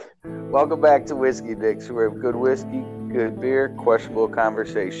Welcome back to Whiskey Dicks, where we have good whiskey, good beer, questionable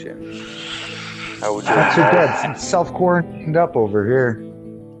conversation. How would you? Not too good. Self-quarantined up over here.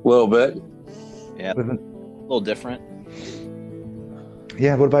 A little bit. Yeah, a little different.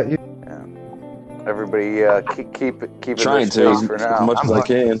 Yeah, what about you? Yeah. Everybody keep it Trying this to space for now. as much as I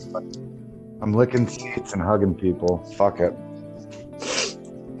can. I'm licking seats and hugging people. Fuck it.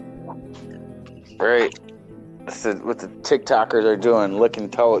 Right. That's what the TikTokers are doing, licking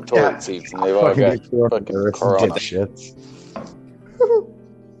toilet seats, and they've all got fucking corona. Shits.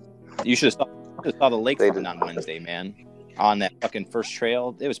 You should have saw the lakefront on Wednesday, man. On that fucking first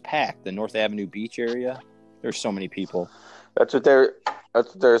trail, it was packed. The North Avenue Beach area, there's so many people. That's what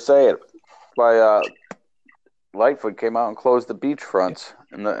they're saying. By Lightfoot came out and closed the beach fronts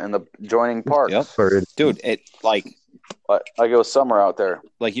in the adjoining parks. Yep. Dude, it like it was summer out there.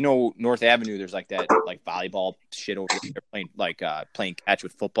 Like, you know, North Avenue, there's like that like volleyball shit over there, playing catch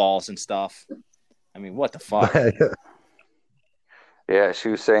with footballs and stuff. I mean, what the fuck? Yeah, she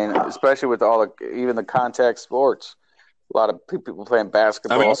was saying, especially with even the contact sports, a lot of people playing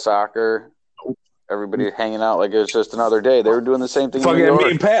basketball, soccer, everybody hanging out like it was just another day. They were doing the same thing. Fucking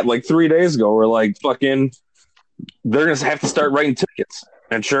me and Pat, like 3 days ago, were like, fucking, they're gonna have to start writing tickets,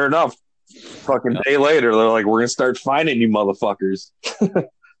 and sure enough, fucking day later, they're like, we're gonna start finding you motherfuckers.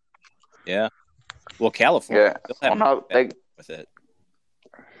 Yeah. Well, California, with it.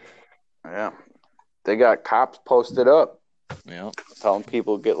 Yeah, they got cops posted up. Yeah, telling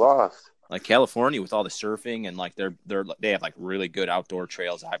people to get lost. Like California with all the surfing and like they have like really good outdoor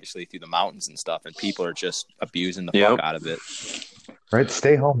trails, obviously through the mountains and stuff, and people are just abusing the fuck out of it. Right,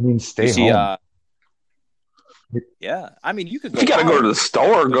 stay home means stay home. Yeah, I mean, you could go. You gotta go to the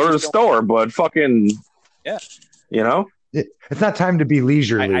store. Go to the store, but fucking you know, it's not time to be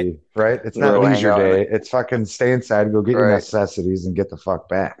leisurely, right? It's not leisure day. It's fucking stay inside, go get your necessities, and get the fuck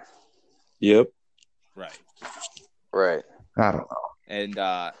back. Yep. Right. I don't know. And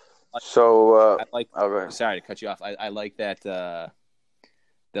I like. Sorry to cut you off. I like that the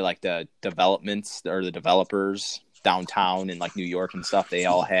developments or the developers downtown in like New York and stuff. They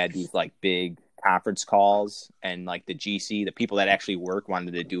all had these like big conference calls, and like the GC, the people that actually work,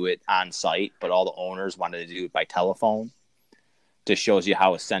 wanted to do it on site, but all the owners wanted to do it by telephone. Just shows you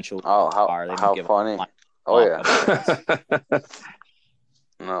how essential they are. They how funny! Oh yeah.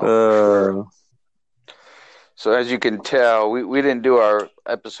 No. So as you can tell, we didn't do our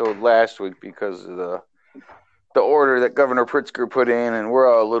episode last week because of the order that Governor Pritzker put in, and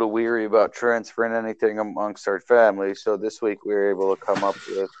we're all a little weary about transferring anything amongst our family. So this week we were able to come up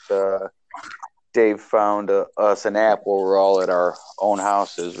with Dave found us an app where we're all at our own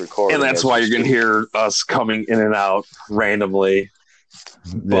houses recording. And that's why you're going to hear us coming in and out randomly.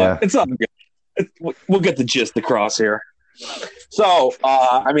 But it's not good. We'll get the gist across here. So,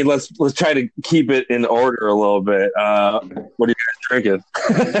 I mean, let's try to keep it in order a little bit. What are you guys drinking?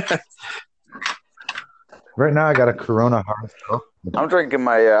 Right now, I got a Corona Hard. I'm drinking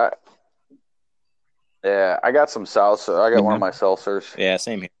my. I got some salsa. I got one of my seltzers. Yeah,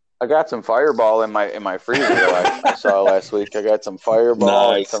 same here. I got some Fireball in my freezer. I saw last week. I got some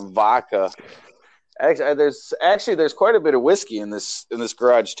Fireball and some vodka. Actually, there's quite a bit of whiskey in this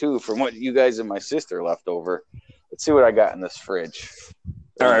garage too, from what you guys and my sister left over. Let's see what I got in this fridge.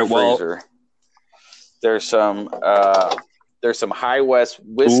 All right, well, there's some High West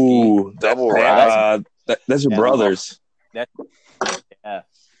whiskey double rye. That's your brother's. Yeah.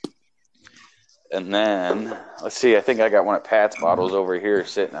 And then let's see. I think I got one of Pat's bottles over here,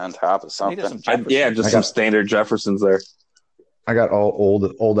 sitting on top of something. Some standard Jeffersons there. I got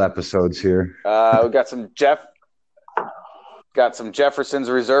all old episodes here. We got some Jefferson's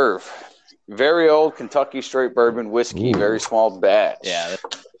Reserve. Very old Kentucky straight bourbon whiskey, very small batch. Yeah.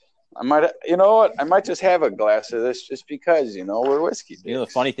 I might just have a glass of this just because, we're whiskey dudes. You know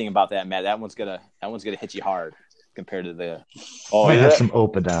the funny thing about that, Matt, that one's gonna hit you hard compared to the I have some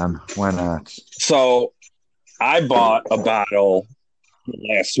Opadon. Why not? So I bought a bottle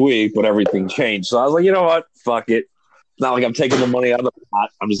last week, but everything changed. So I was like, you know what? Fuck it. It's not like I'm taking the money out of the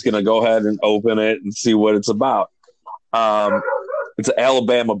pot. I'm just gonna go ahead and open it and see what it's about. It's an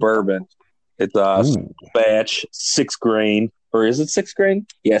Alabama bourbon. It's a batch, 6 grain, or is it 6 grain?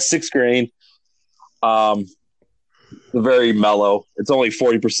 Yeah, 6 grain. Very mellow. It's only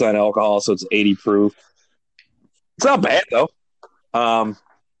 40% alcohol, so it's 80 proof. It's not bad though.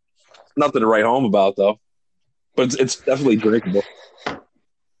 Nothing to write home about though, but it's definitely drinkable.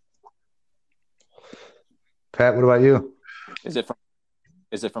 Pat, what about you? Is it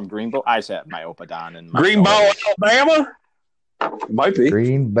from Greenbow? I just have my Opadon and Greenbow, Alabama. Might be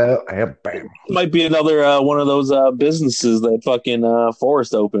Greenbelt, Alabama. Might be another one of those businesses that fucking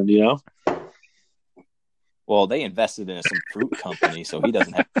Forrest opened. Well, they invested in some fruit company, so he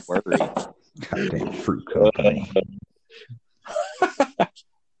doesn't have to worry. Goddamn fruit company.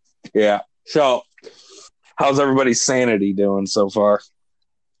 Yeah. So, how's everybody's sanity doing so far?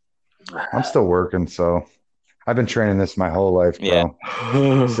 I'm still working, so I've been training this my whole life, bro.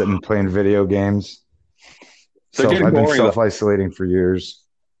 Yeah. Sitting playing video games. They're getting I've been boring, self-isolating for years.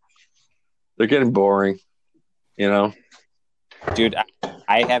 They're getting boring, Dude,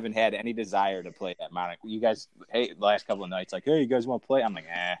 I haven't had any desire to play that Monaco. You guys, the last couple of nights, like, hey, you guys want to play? I'm like,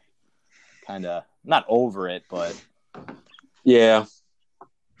 kind of not over it, but yeah.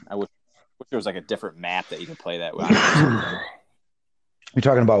 I wish there was like a different map that you can play that with. You're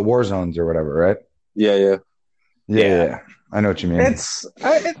talking about war zones or whatever, right? Yeah. I know what you mean. It's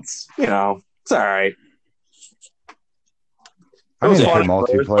it's all right. I need to play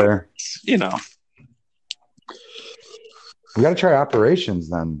multiplayer. We got to try Operations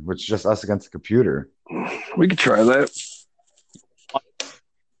then, which is just us against the computer. We could try that.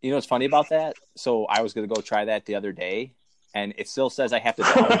 You know what's funny about that? So I was going to go try that the other day, and it still says I have to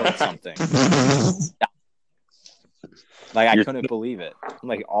download something. Like, I couldn't believe it. I'm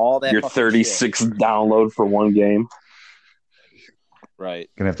like, all that. Your 36th download for one game. Right.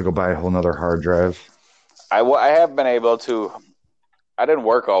 Gonna have to go buy a whole nother hard drive. I have been able to. I didn't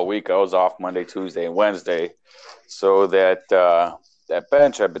work all week. I was off Monday, Tuesday, and Wednesday. So that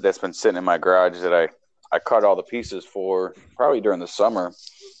bench that's been sitting in my garage that I cut all the pieces for probably during the summer.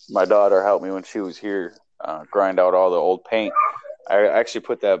 My daughter helped me when she was here grind out all the old paint. I actually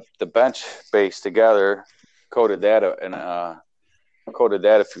put the bench base together, coated that a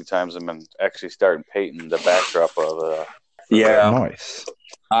few times, and been actually starting painting the backdrop of nice.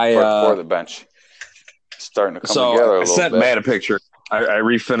 For the bench. It's starting to come together a little bit. I sent Matt a picture. I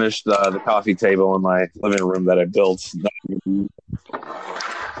refinished the coffee table in my living room that I built,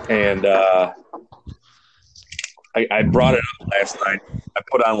 and I brought it up last night. I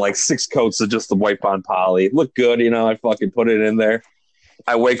put on like 6 coats of just the wipe on poly. It looked good, I fucking put it in there.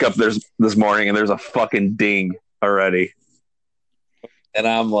 I wake up this morning and there's a fucking ding already, and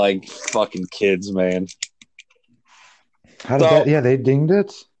I'm like, fucking kids, man. How did that? Yeah, they dinged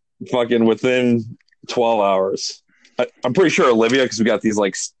it. Fucking within 12 hours. I'm pretty sure Olivia, because we got these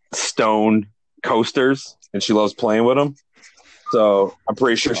like stone coasters and she loves playing with them. So I'm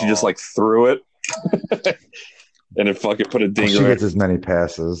pretty sure she just like threw it and it fucking put a ding. She gets as many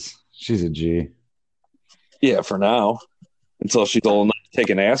passes. She's a G. Yeah, for now. Until she's old enough to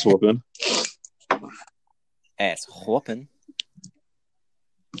take an ass whooping. Ass whooping.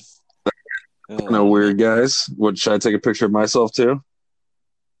 No weird guys. What, should I take a picture of myself too?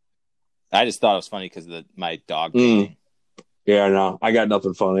 I just thought it was funny because my dog. Yeah, no, I got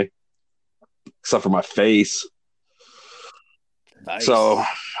nothing funny except for my face. Nice. So,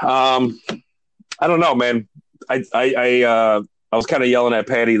 I don't know, man. I was kind of yelling at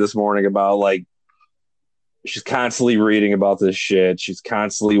Patty this morning about like she's constantly reading about this shit. She's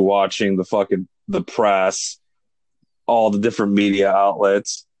constantly watching the press, all the different media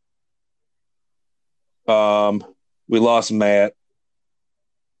outlets. We lost Matt.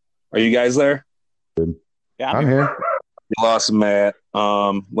 Are you guys there? Yeah, I'm here. We lost Matt.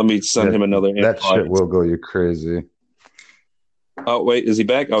 Let me send him another invite. That shit will go you crazy. Oh, wait, is he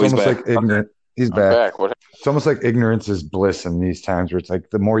back? Oh, he's back. Like ignorant. He's back. It's almost like ignorance is bliss in these times where it's like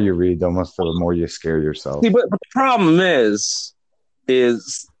the more you read, almost the more you scare yourself. See, but the problem is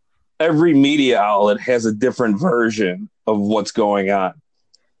every media outlet has a different version of what's going on.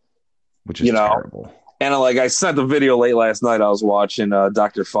 Which is terrible. And like I sent a video late last night, I was watching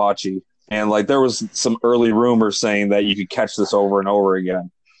Dr. Fauci, and like there was some early rumors saying that you could catch this over and over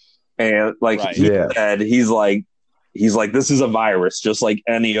again. And like he said, he's like, this is a virus, just like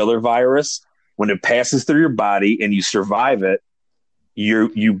any other virus. When it passes through your body and you survive it,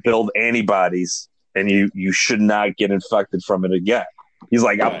 you build antibodies, and you should not get infected from it again. He's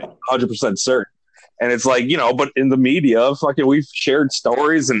like, I'm 100% certain. And it's like, but in the media, fucking, we've shared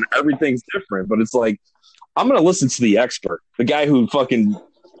stories and everything's different. But it's like, I'm going to listen to the expert, the guy who fucking.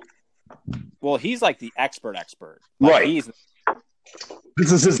 Well, he's like the expert. Like, right.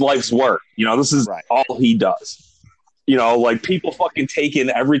 This is his life's work. This is all he does. Like people fucking taking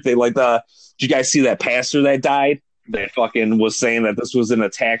everything. Like did you guys see that pastor that died? That fucking was saying that this was an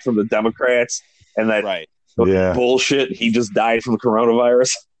attack from the Democrats and that bullshit. He just died from the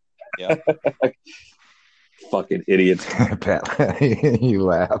coronavirus. Yeah. Fucking idiots. Pat, you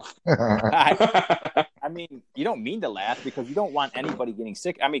laugh. I mean, you don't mean to laugh because you don't want anybody getting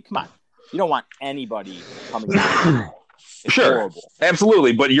sick. I mean, come on. You don't want anybody coming down It's sure, horrible.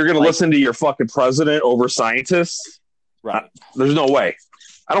 Absolutely. But you're going to listen to your fucking president over scientists? Right. There's no way.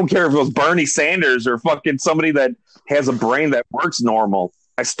 I don't care if it was Bernie Sanders or fucking somebody that has a brain that works normal.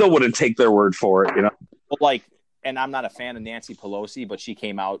 I still wouldn't take their word for it, you know? Well, like, and I'm not a fan of Nancy Pelosi, but she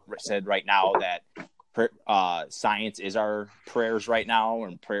came out, said right now that science is our prayers right now,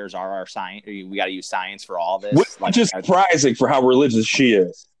 and prayers are our science. We got to use science for all this. Which is surprising for how religious she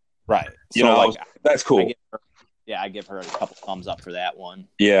is. Right. You know, like, that's cool. I give her a couple thumbs up for that one.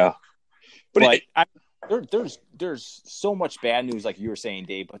 Yeah. But there's so much bad news, like you were saying,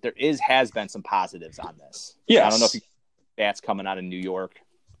 Dave, but has been some positives on this. Yes. I don't know if that's coming out of New York.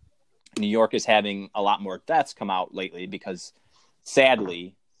 New York is having a lot more deaths come out lately because,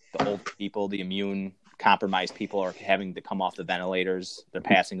 sadly, the old people, the immune compromised people are having to come off the ventilators. They're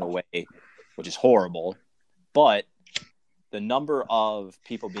passing away, which is horrible. But the number of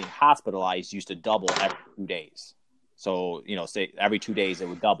people being hospitalized used to double every 2 days. So, you know, say every 2 days it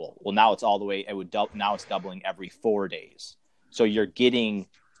would double. Well, now it's all the way. Now it's doubling every 4 days. So you're getting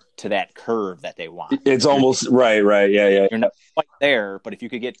to that curve that they want. It's almost right. Yeah. You're not quite there, but if you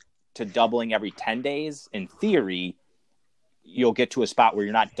could get to doubling every 10 days, in theory, you'll get to a spot where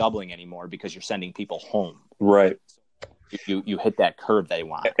you're not doubling anymore because you're sending people home. Right. You hit that curve they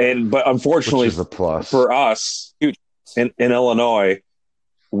want. But unfortunately, which is a plus for us in Illinois,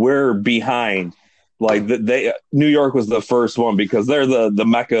 we're behind. Like New York was the first one because they're the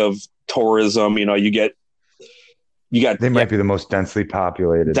mecca of tourism. You know, you got. They might be the most densely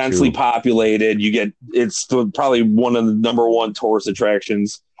populated. It's probably one of the number one tourist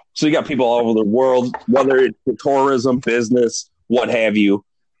attractions. So you got people all over the world, whether it's for tourism, business, what have you.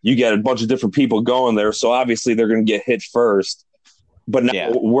 You get a bunch of different people going there. So obviously they're going to get hit first. But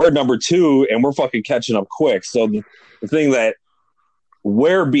now we're number 2 and we're fucking catching up quick. So the thing that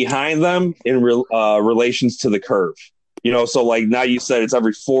we're behind them in relations to the curve. You know, so like now you said it's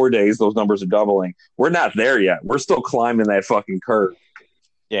every 4 days those numbers are doubling. We're not there yet. We're still climbing that fucking curve.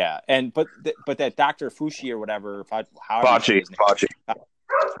 Yeah, and but that Dr. Fauci or whatever, Fauci.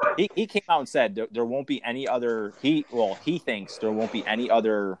 He came out and said there won't be any other. He thinks there won't be any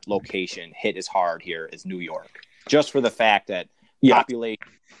other location hit as hard here as New York, just for the fact that population.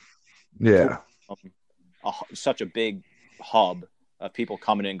 Yeah. Such a big hub of people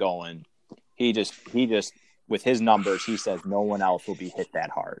coming and going. He just with his numbers, he says no one else will be hit that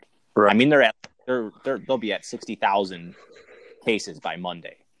hard. Right. I mean, they'll be at 60,000 cases by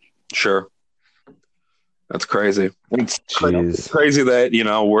Monday. Sure. That's crazy. It's crazy that, you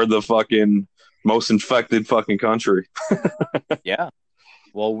know, we're the fucking most infected fucking country. Yeah.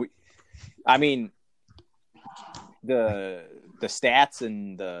 Well, I mean, the stats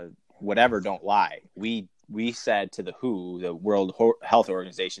and the whatever don't lie. We said to the WHO, the World Health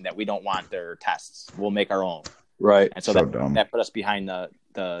Organization, that we don't want their tests. We'll make our own. Right. And so that put us behind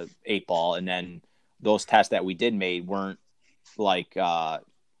the 8 ball. And then those tests that we did made weren't like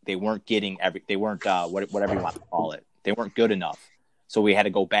they weren't whatever you want to call it. They weren't good enough. So we had to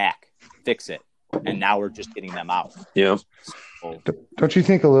go back, fix it. And now we're just getting them out. Yeah. So, don't you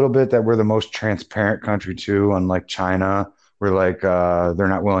think a little bit that we're the most transparent country too, unlike China? We're like they're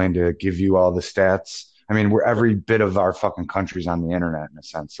not willing to give you all the stats. I mean, every bit of our fucking country's on the internet in a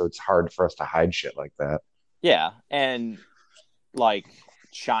sense, so it's hard for us to hide shit like that. Yeah, and like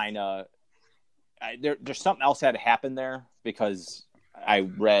China, there's something else had to happen there because I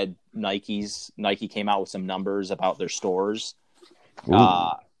read Nike came out with some numbers about their stores.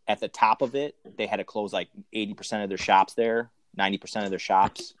 At the top of it, they had to close like 80% of their shops there, 90% of their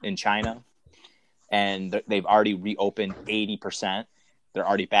shops in China, and they've already reopened 80%. They're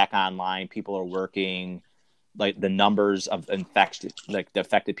already back online. People are working. Like the numbers of infected, like the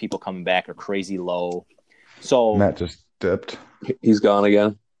affected people coming back are crazy low. So Matt just dipped. He's gone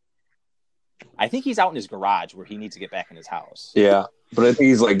again. I think he's out in his garage where he needs to get back in his house. Yeah, but I think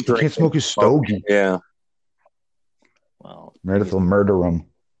he's like drinking. He can't smoke his stogie. Yeah. Well, Meredith will murder him.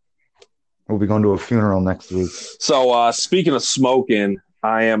 We'll be going to a funeral next week. So speaking of smoking,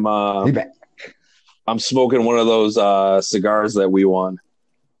 I am. I'm smoking one of those cigars that we won.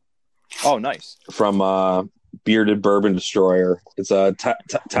 Oh, nice. From Bearded Bourbon Destroyer. It's a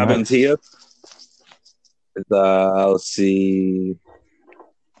Tabantia. It's let's see.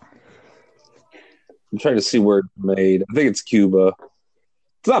 I'm trying to see where it's made. I think it's Cuba.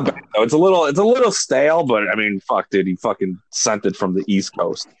 It's not bad though. It's a little stale, but I mean, fuck, dude, he fucking sent it from the East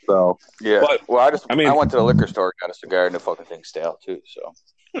Coast. So yeah. But, well, I went to the liquor store, got a cigar, and the fucking thing's stale too. So.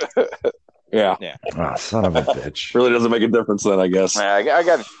 Yeah. Oh, son of a bitch. Really doesn't make a difference then, I guess. Yeah, I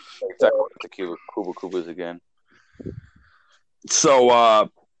got the Cuba Cubas again. So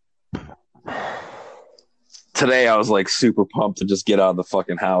today I was like super pumped to just get out of the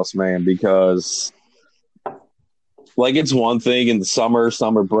fucking house, man, because like it's one thing in the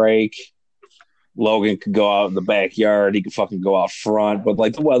summer break. Logan could go out in the backyard. He could fucking go out front, but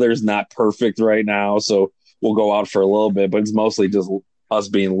like the weather's not perfect right now, so we'll go out for a little bit. But it's mostly just us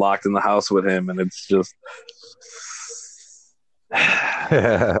being locked in the house with him, and it's just.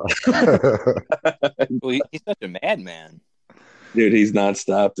 Well, he's such a madman. Dude, he's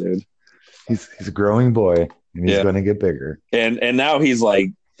nonstop, dude. He's a growing boy, and he's going to get bigger. And now he's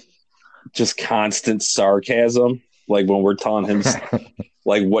like just constant sarcasm. Like when we're telling him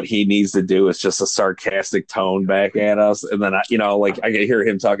like what he needs to do, it's just a sarcastic tone back at us. And then I can hear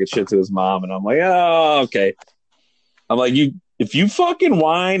him talking shit to his mom, and I'm like, oh, okay. I'm like, if you fucking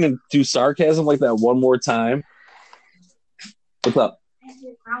whine and do sarcasm like that one more time, what's up?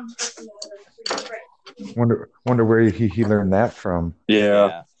 Wonder where he learned that from.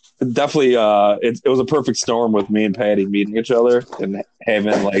 Yeah. Definitely. It was a perfect storm with me and Patty meeting each other and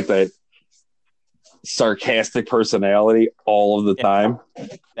having like that sarcastic personality all of the time.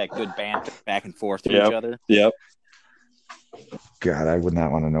 That good banter back and forth to each other. Yep. God, I would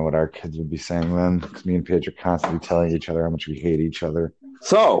not want to know what our kids would be saying then, because me and Paige are constantly telling each other how much we hate each other.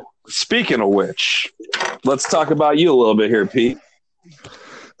 So, speaking of which, let's talk about you a little bit here, Pete.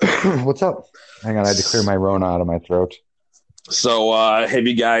 What's up? Hang on, I had to clear my Rona out of my throat. So, have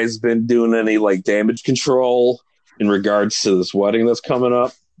you guys been doing any like damage control in regards to this wedding that's coming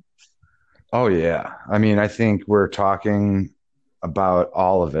up? Oh yeah, I mean, I think we're talking about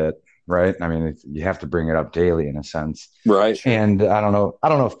all of it, right? I mean, you have to bring it up daily in a sense, right? And I don't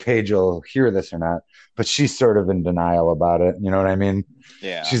know if Paige will hear this or not, but she's sort of in denial about it. You know what I mean?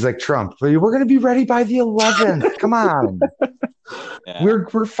 Yeah. She's like, Trump, we're going to be ready by the 11th. Come on,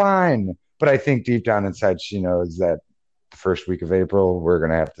 we're fine. But I think deep down inside, she knows that the first week of April, we're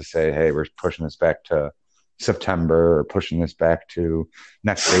going to have to say, hey, we're pushing this back to September or pushing this back to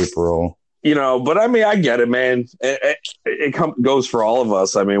next April. But I mean, I get it, man. It goes for all of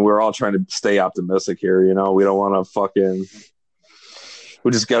us. I mean, we're all trying to stay optimistic here. We don't want to fucking.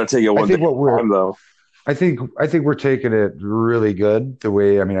 We just got to take it one day at a time, though. I think we're taking it really good. The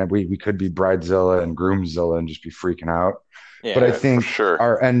way, I mean, we could be Bridezilla and Groomzilla and just be freaking out. Yeah, but I think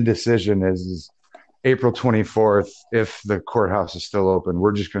our end decision is April 24th. If the courthouse is still open,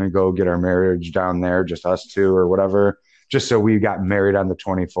 we're just going to go get our marriage down there, just us two or whatever. Just so we got married on the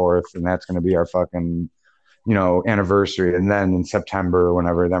 24th, and that's going to be our fucking, anniversary. And then in September or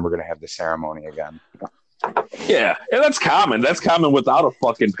whenever, then we're going to have the ceremony again. Yeah, and that's common. That's common without a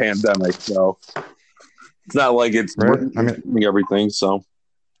fucking pandemic. So it's not like it's everything. So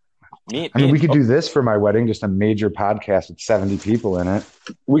we could do this for my wedding, just a major podcast with 70 people in it.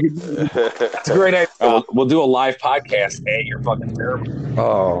 It's a great idea. We'll do a live podcast at your fucking ceremony.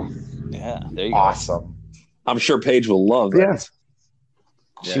 Oh, yeah, there you go. Awesome. I'm sure Paige will love that. Yes.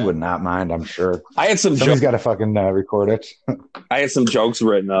 She would not mind, I'm sure. I had somebody's got to fucking record it. I had some jokes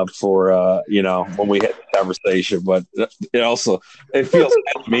written up for when we had the conversation, but it feels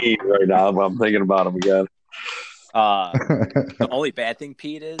like me right now. But I'm thinking about them again. The only bad thing,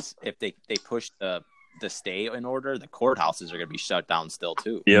 Pete, is if they push the stay in order, the courthouses are going to be shut down still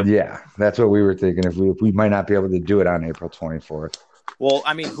too. Yep. Yeah, that's what we were thinking. If we might not be able to do it on April 24th. Well,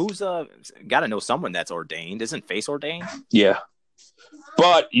 I mean, who's got to know someone that's ordained? Isn't Face ordained? Yeah,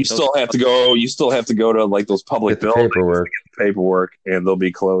 but you still have to go. You still have to go to like those public buildings, get the paperwork, and they'll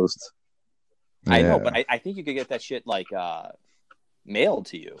be closed. I know, but I think you could get that shit like mailed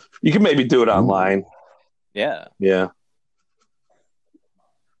to you. You can maybe do it online. Yeah.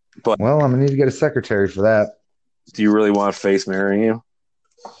 But I'm gonna need to get a secretary for that. Do you really want Face marrying you?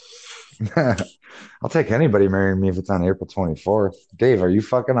 I'll take anybody marrying me if it's on April 24th. Dave, are you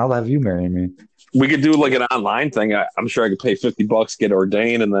fucking? I'll have you marry me. We could do like an online thing. I'm sure I could pay $50, get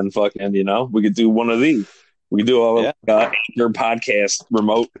ordained, and then fucking, we could do one of these. We could do your podcast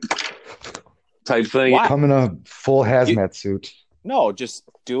remote type thing. Wow. Come in a full hazmat suit. No, just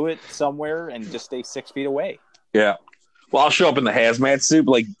do it somewhere and just stay 6 feet away. Yeah. Well, I'll show up in the hazmat suit.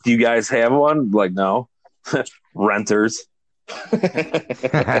 Like, do you guys have one? Like, no. Renters.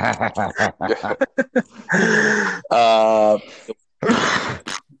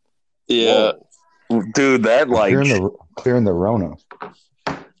 Yeah. Whoa. Dude, that like clearing the Rona.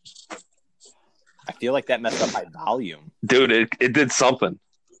 I feel like that messed up my volume. Dude, it did something.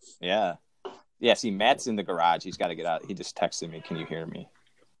 Yeah. See, Matt's in the garage. He's got to get out. He just texted me. Can you hear me?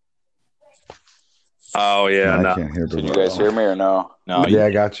 Oh, yeah. No. I can't hear. Can you guys hear me or no? No. Yeah,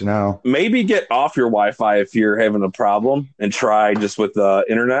 I got you now. Maybe get off your Wi-Fi if you're having a problem and try just with the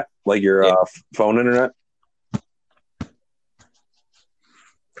internet, like your phone internet.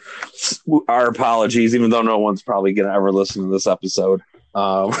 our apologies, even though no one's probably going to ever listen to this episode.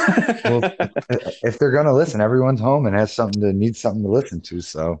 Well, if they're gonna listen, everyone's home and needs something to listen to.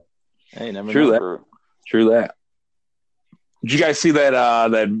 So, Hey, never True know. that. True that. Did you guys see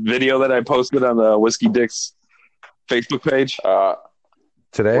that video that I posted on the Whiskey Dicks Facebook page?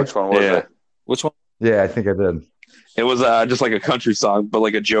 today, Which one was Yeah. it? Which one? yeah, I think I did. It was just like a country song, but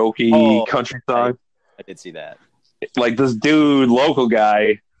like a jokey country song. I did see that. Like this dude, local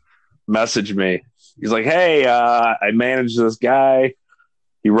guy, messaged me. He's like, "Hey, I managed this guy.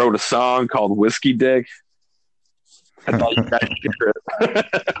 He wrote a song called Whiskey Dick. I thought you guys should hear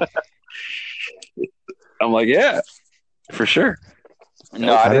it." I'm like, "Yeah, for sure.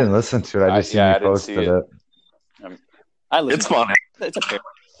 No, I didn't listen to it. I just seen I you didn't see posted it. it. I listened. It's funny. It's a parody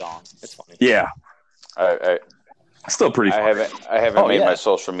song. It's funny. Yeah, I still pretty funny." I haven't Oh, made yeah. my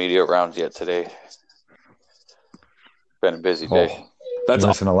social media rounds yet today. Been a busy day. Oh, That's I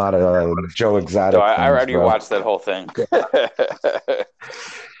listen to a lot of Joe Exotic. So I things, already bro. watched that whole thing.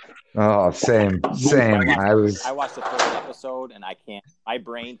 Oh, same. I watched the first episode and I can't. My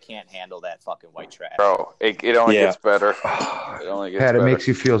brain can't handle that fucking white trash. Bro, it only Yeah. gets better. It only gets Pat, better.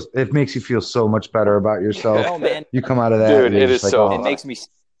 it makes you feel so much better about yourself. Oh man, You come out of that, Dude, and you're it just is like, so- oh, it makes me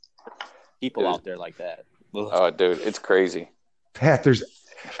people Dude. out there like that. Oh, dude, it's crazy. Pat, there's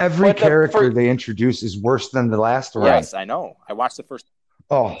every But the character fir- they introduce is worse than the last one. Yes, I know. I watched the first.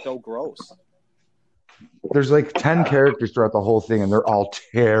 Oh, So gross. there's like 10 characters throughout the whole thing, and they're all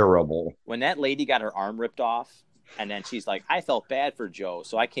terrible. When that lady got her arm ripped off, and then she's like, "I felt bad for Joe,"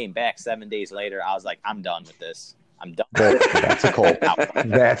 so I came back 7 days later. I was like, "I'm done with this. I'm done." That's a cult.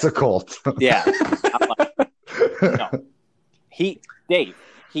 That's a cult. Yeah. I'm like, no.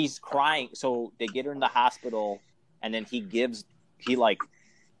 He's crying. So they get her in the hospital, and then he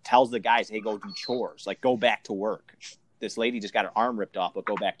tells the guys, "Hey, go do chores. Like, go back to work." This lady just got her arm ripped off, but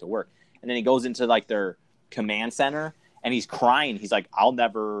go back to work. And then he goes into like their command center, and he's crying. He's like, "I'll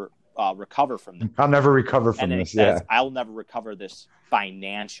never recover from this." I'll never recover from And then he this. says, "I'll never recover this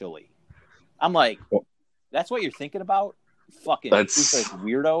financially." I'm like, that's what you're thinking about? Fucking That's-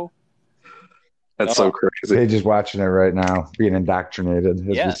 weirdo. That's so Yeah. crazy. Paige watching it right now, being indoctrinated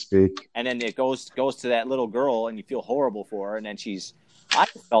as Yeah. we speak. And then it goes to that little girl, and you feel horrible for her. And then I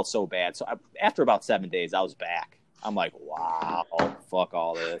felt so bad. So after about 7 days, I was back. I'm like, wow, fuck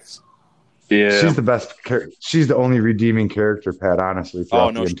all this. Yeah. She's the best. She's the only redeeming character, Pat. Honestly,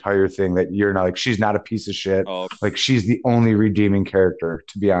 throughout no, the entire thing, that you're not like she's not a piece of shit. Oh, Like she's the only redeeming character,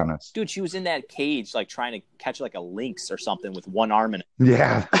 to be honest. dude, she was in that cage, like trying to catch like a lynx or something with one arm in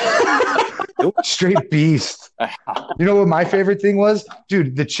Yeah, straight beast. it. You know what my favorite thing was?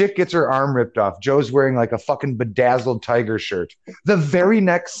 Dude, the chick gets her arm ripped off. Joe's wearing like a fucking bedazzled tiger shirt. The very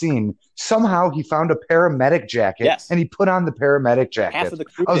next scene, somehow he found a paramedic jacket Yes. and he put on the paramedic jacket. Half of the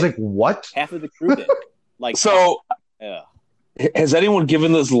crew I was did. like, what? Half of the crew did. Like, So, yeah. has anyone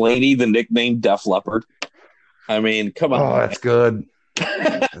given this lady the nickname Def Leppard? I mean, come Oh, on. that's good.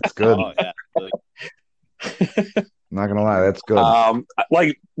 That's good. Oh, yeah. Really. I'm not gonna lie, that's good.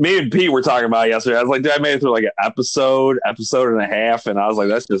 Like me and Pete were talking about it yesterday. I was like, dude, I made it through like an episode and a half, and I was like,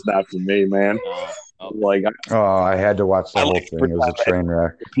 that's just not for me, man. Oh. Like, Oh, I had to watch the I whole like thing. It was a train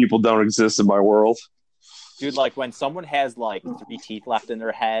wreck. people don't exist in my world. Dude, like when someone has like 3 teeth left in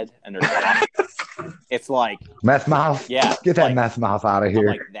their head and they're talking, it's like, Meth mouth. yeah, Get that like, meth mouth out of I'm here.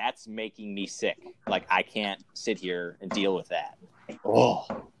 like, that's making me sick. Like, I can't sit here and deal with that. Oh,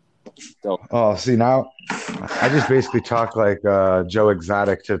 so Oh, see now, I just basically talk like Joe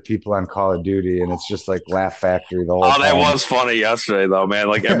Exotic to people on Call of Duty, and it's just like Laugh Factory the whole Oh, time. that was funny yesterday, though, man.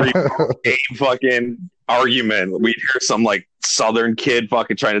 Like every game fucking argument, we'd hear some like Southern kid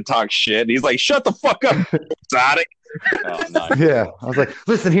fucking trying to talk shit. He's like, "Shut the fuck up, exotic." oh, no. Yeah, I was like,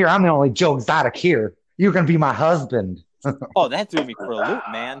 listen here, I'm the only Joe Exotic here. You're gonna be my husband. Oh, that threw me for a loop,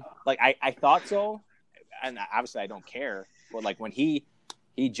 man. Like I thought so, and obviously I don't care. But like when he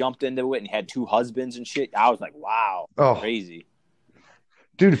jumped into it and had 2 husbands and shit, I was like, wow, Oh, crazy.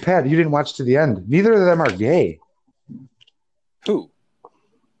 dude, Pat, you didn't watch to the end. Neither of them are gay. Who?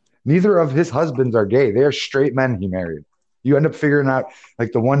 Neither of his husbands are gay. They are straight men he married. You end up figuring out,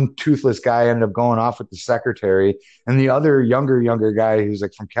 like, the one toothless guy ended up going off with the secretary, and the other younger guy who's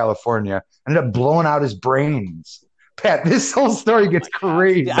like from California ended up blowing out his brains. Pat, this whole story gets Oh my God.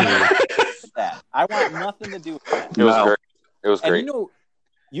 crazy. Yeah, that. I want nothing to do with that. It was No. great. It was And great.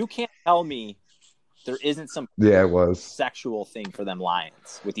 you can't tell me there isn't some Yeah, it was. sexual thing for them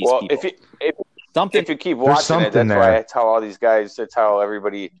lions with these Well, people. if you keep There's watching it, something that's there. why that's how all these guys. That's how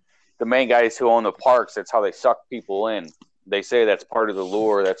everybody, the main guys who own the parks. That's how they suck people in. They say that's part of the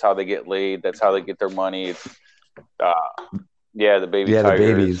lure. That's how they get laid. That's how they get their money. It's, Yeah, the baby Yeah, the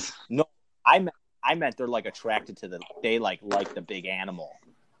tigers. babies. No, I meant they're like attracted to they like the big animal.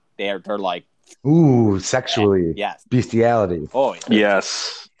 They're like Ooh, sexually. yes. Bestiality. Oh yeah.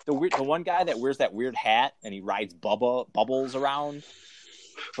 Yes. The one guy that wears that weird hat and he rides bubbles around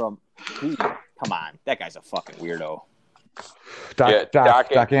come on, that guy's a fucking weirdo.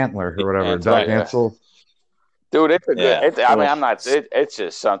 Doc Antler or whatever. That's Doc right, Ansel. Dude, it's a good. Yeah. I mean, I'm not. It's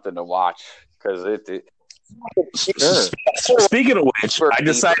just something to watch because it Sure. Speaking of which, I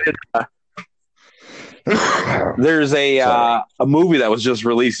decided there's a movie that was just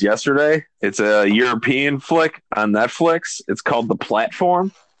released yesterday. It's a European flick on Netflix. It's called The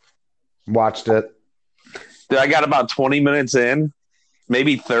Platform. Watched it. Dude, I got about 20 minutes in,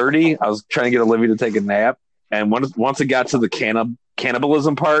 maybe 30. I was trying to get Olivia to take a nap, and once it got to the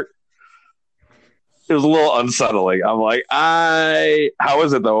cannibalism part, it was a little unsettling. I'm like, how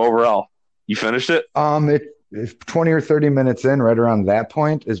is it though overall? You finished it? If 20 or 30 minutes in, right around that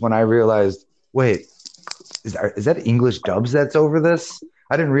point, is when I realized, wait, is that English dubs that's over this?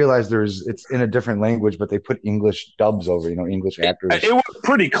 I didn't realize it's in a different language, but they put English dubs over, English actors. It was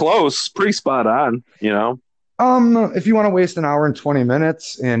pretty close, pretty spot on, If you want to waste an hour and 20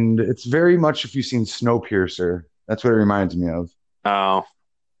 minutes, and it's very much if you've seen Snowpiercer, that's what it reminds me of. Oh,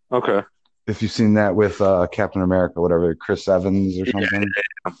 okay. If you've seen that with Captain America, whatever, Chris Evans or something.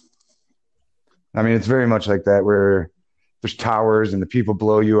 Yeah. I mean, it's very much like that, where there's towers and the people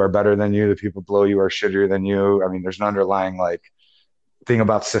below you are better than you. The people below you are shittier than you. I mean, there's an underlying thing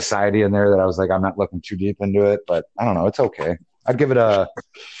about society in there that I was like, I'm not looking too deep into it, but I don't know. It's okay. I'd give it a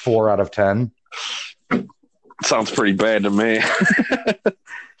 4 out of 10. Sounds pretty bad to me.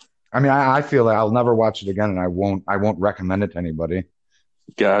 I mean, I feel that I'll never watch it again, and I won't recommend it to anybody.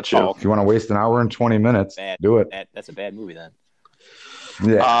 Gotcha. If you want to waste an hour and 20 minutes, do it. That's a bad movie then.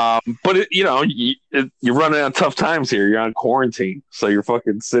 Yeah. But you're running out of tough times here. You're on quarantine, so you're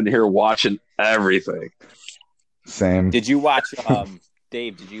fucking sitting here watching everything. Same. Did you watch,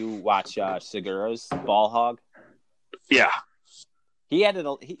 Dave? Did you watch Segura's Ball Hog? Yeah. He added.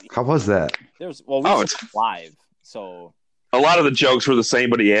 How was that? It's live, so a lot of the jokes were the same,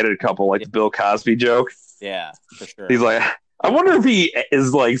 but he added a couple, like the Bill Cosby joke. Yeah, for sure. He's like, I wonder if he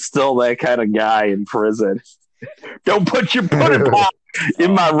is still that kind of guy in prison. Don't put your pudding pop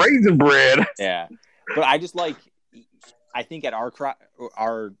in my raisin bread. Yeah, but I just I think at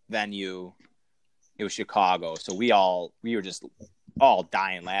our venue, it was Chicago, so we were just all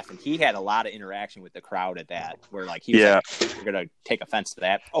dying laughing. He had a lot of interaction with the crowd at that, where he was like, "We're gonna take offense to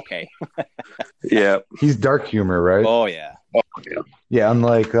that." Okay. Yeah, he's dark humor, right? Oh yeah. Yeah,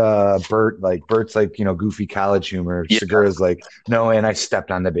 unlike Bert, Bert's goofy college humor. Yeah. Segura's no, and I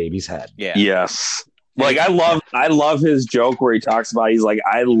stepped on the baby's head. Yeah. Yes. I love his joke where he talks about, he's like,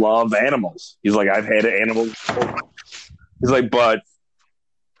 I love animals. He's like, I've had animals. He's like, but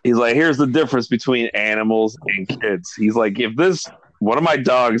he's like, here's the difference between animals and kids. He's like, if one of my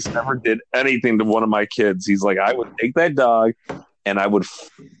dogs never did anything to one of my kids, he's like, I would take that dog and I would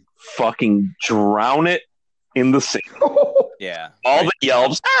fucking drown it in the sea. Yeah. All the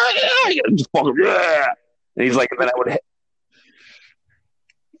yelps. Just fucking, and he's like, and then I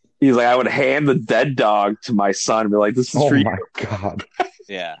would hand the dead dog to my son and be like, this is for you. Oh my God.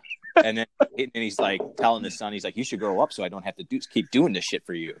 Yeah. And then he's telling his son, he's like, you should grow up so I don't have to keep doing this shit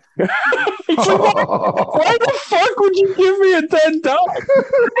for you. He's like, why the fuck would you give me a dead dog?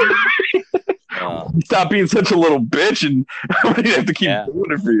 Stop being such a little bitch and I'm going to have to keep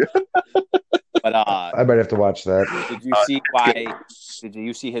doing it for you. But I might have to watch that. Did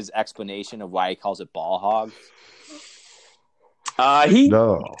you see his explanation of why he calls it Ball Hog? He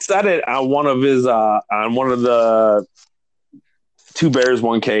said it on one of the Two Bears,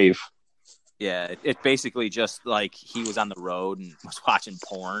 One Cave. Yeah, it's basically just he was on the road and was watching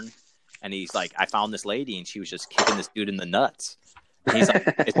porn, and he's like, I found this lady and she was just kicking this dude in the nuts. And he's like,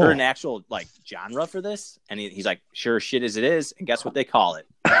 is there an actual genre for this? And he's like, sure shit as it is, and guess what they call it?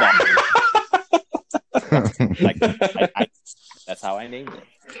 That's how I named it.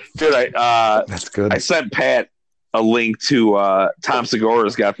 Dude, that's good. I sent Pat a link to Tom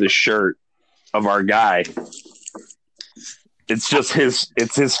Segura's got this shirt of our guy. It's just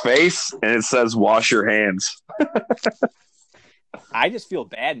his face and it says wash your hands. I just feel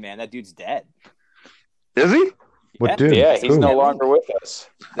bad, man. That dude's dead. Is he? What dude? Yeah, he's no longer with us.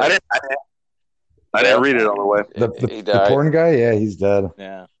 I didn't read it on the way. The porn guy? Yeah, he's dead.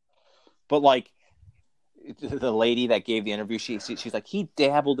 Yeah. But the lady that gave the interview, she's like, he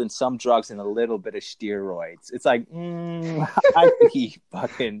dabbled in some drugs and a little bit of steroids. It's like, I think he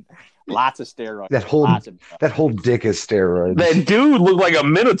fucking lots of steroids. That whole dick is steroids. That dude looked like a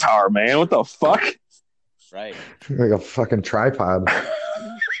minotaur, man. What the fuck? Right. Like a fucking tripod.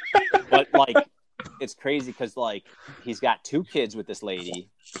 But like, it's crazy because like he's got 2 kids with this lady,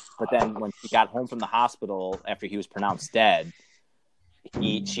 but then when he got home from the hospital after he was pronounced dead,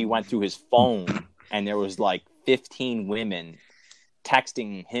 she went through his phone and there was like 15 women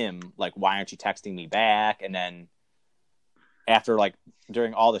texting him like, "Why aren't you texting me back?" And then after like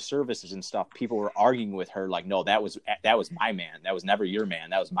during all the services and stuff, people were arguing with her like, "No, that was my man. That was never your man.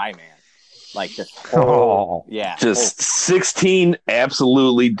 That was my man." Like this whole, yeah, Just 16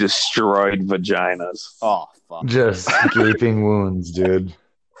 absolutely destroyed vaginas. oh fuck, Just gaping wounds, dude.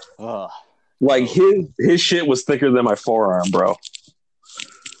 ugh. Like his shit was thicker than my forearm, bro.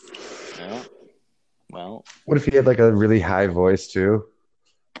 Yeah. Well, What if he had like a really high voice too?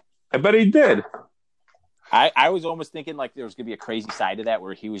 I bet he did. I was almost thinking like there was gonna be a crazy side to that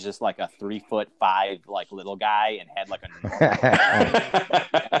where he was just like a 3'5" like little guy and had like a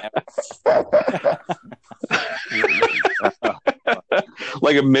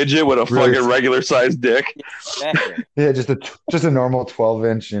Like a midget with a Really? fucking regular sized dick. exactly. Yeah, just a normal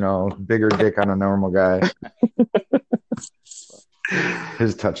 12-inch, bigger dick on a normal guy.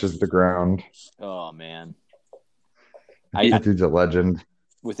 His touches the ground. Oh man, That dude's a legend.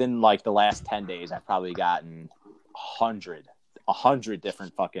 within like the last 10 days, I've probably gotten 100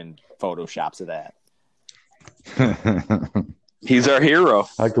 different fucking photoshops of that. He's our hero.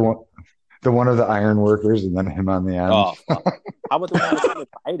 Like the one of the iron workers, and then him on the end. Oh, fuck. How about the one with him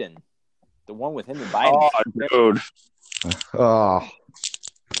and Biden? The one with him and Biden. Oh, dude. Oh,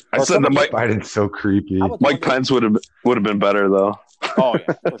 I said that Biden's so creepy. How about the Mike one Pence would have been better though. Oh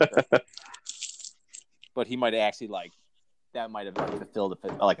yeah, for sure. But he might have actually that might have fulfilled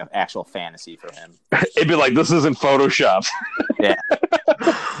like an actual fantasy for him. It'd be like, this isn't Photoshop. Yeah,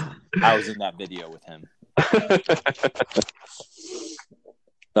 I was in that video with him.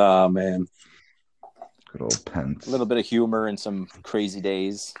 Oh man. Good old Pence. A little bit of humor and some crazy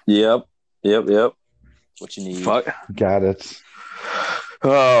days. Yep. What you need? Fuck. Got it.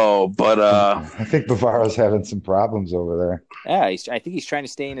 Oh, but I think Bavaro's having some problems over there. Yeah, I think he's trying to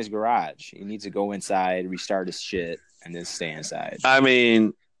stay in his garage. He needs to go inside, restart his shit, and then stay inside. I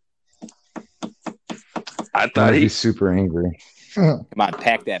mean, I thought I'd be super angry. Come on,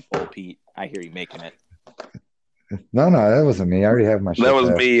 pack that bowl, Pete. I hear you making it. No, that wasn't me. I already have my shit that was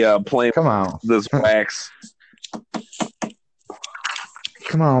back. me playing Come on. this wax.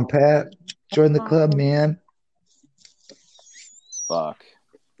 Come on, Pat. Join the club, man. Fuck.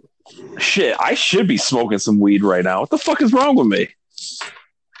 Shit, I should be smoking some weed right now. What the fuck is wrong with me?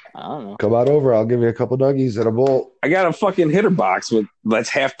 I don't know. Come on over. I'll give you a couple Dougies at a bolt. I got a fucking hitter box that's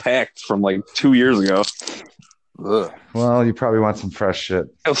half packed from like 2 years ago. Ugh. Well, you probably want some fresh shit.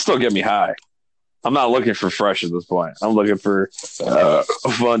 It'll still get me high. I'm not looking for fresh at this point. I'm looking for a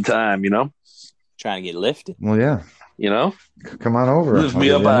fun time, Trying to get lifted. Well, yeah. Come on over. Lift I'll me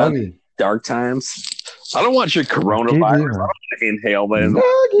give up you a on nuggie. dark times. I don't want your coronavirus. I don't want to inhale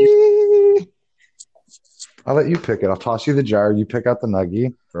that. Nuggie. I'll let you pick it. I'll toss you the jar. You pick out the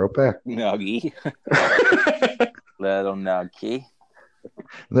nuggie. Throw it back. Nuggy. Little nuggy.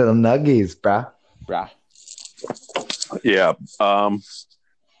 Little nuggies, brah. Bruh. Yeah.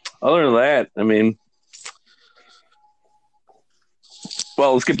 Other than that, I mean,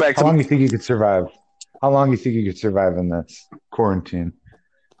 well, let's get back How to long do you think you could survive? How long do you think you could survive in this quarantine?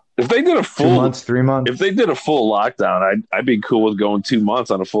 if they did a 2 full months, 3 months? if they did a full lockdown, I'd be cool with going 2 months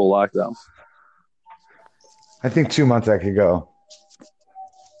on a full lockdown. I think 2 months I could go.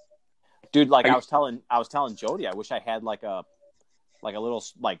 Dude, like I was telling Jody, I wish I had like a little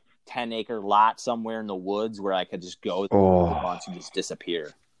 10-acre lot somewhere in the woods where I could just go once and just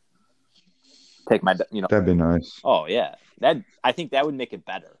disappear. Take my, That'd be nice. Oh yeah, I think that would make it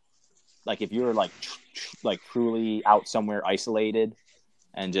better. Like if you were like truly out somewhere isolated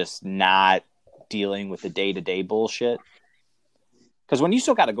and just not dealing with the day-to-day bullshit. Because when you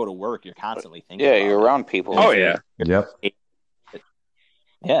still got to go to work, you're constantly thinking. Yeah, about you're it. around people. Oh yeah, Yep.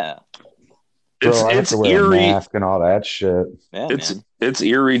 Yeah, Bro, I have it's to wear eerie. a mask and all that shit. yeah, man. It's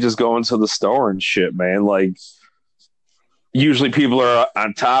eerie just going to the store and shit, man. Like, usually people are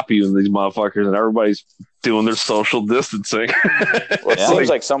on top of you and these motherfuckers, and everybody's doing their social distancing. Well, it Yeah. seems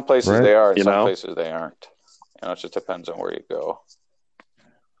like some places Right. they are, and You some know? places they aren't. It just depends on where you go.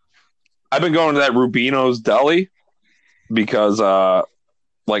 I've been going to that Rubino's Deli because,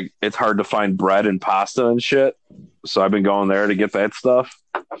 it's hard to find bread and pasta and shit. So I've been going there to get that stuff.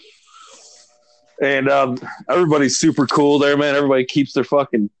 And everybody's super cool there, man. Everybody keeps their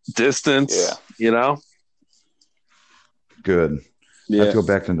fucking distance, Good. I Yeah. have to go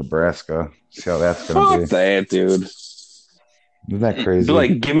back to Nebraska. See how that's going to Fuck that, dude. be. Isn't that crazy? Be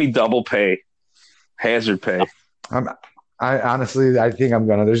like, give me double pay. hazard pay. I think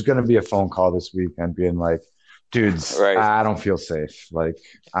there's gonna be a phone call this weekend being like, dudes, Right. I don't feel safe. Like,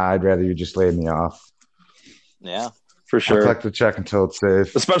 I'd rather you just lay me off. Yeah. For I'll sure. collect the check until it's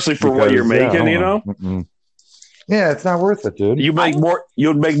safe. Especially for what you're making, you know? Yeah, it's not worth it, dude. You'd make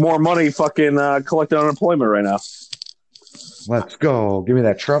more money fucking collecting unemployment right now. Let's go. Give me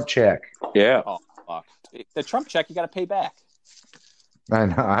that Trump check. Yeah. Oh fuck. The Trump check you got to pay back. I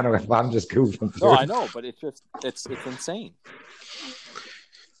know. I'm just goofing. No, I know, but it's insane.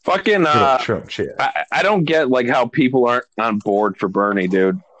 Fucking Trump check. I don't get like how people aren't on board for Bernie,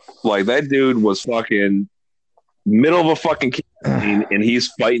 dude. Like that dude was fucking middle of a fucking campaign and he's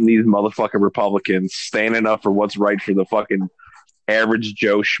fighting these motherfucking Republicans, standing up for what's right for the fucking average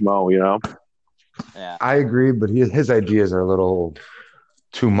Joe Schmo, you know? Yeah. I agree, but his ideas are a little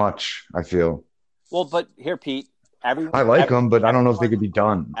too much, I feel. Well, but here, Pete, I like them, but I don't know if they could be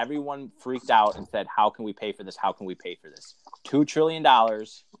done. Everyone freaked out and said, how can we pay for this? How can we pay for this? $2 trillion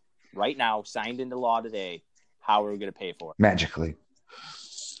right now, signed into law today. How are we going to pay for it? Magically.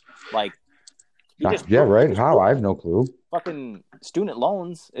 Like, right. How? I have no clue. Fucking student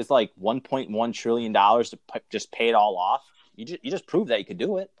loans is like $1.1 trillion to just pay it all off. You just prove that you could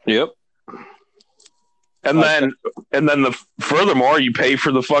do it. Yep. And then furthermore, you pay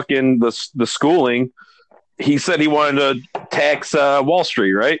for the fucking the schooling. He said he wanted to tax Wall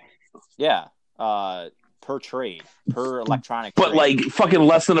Street, right? Yeah. Per trade, per electronic. But trade. like fucking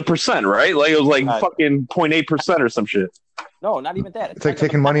less than 1%, right? Like it was like fucking 0.8% or some shit. No, not even that. It's like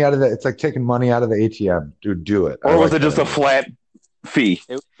taking money out of the. It's like taking money out of the ATM. Dude, do it. Or was it just a flat fee?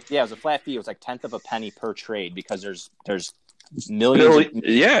 It was a flat fee. It was like 1/10 of a penny per trade because there's millions.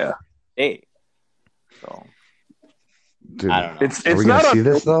 Yeah. Hey. So. Dude, I don't know. It's not see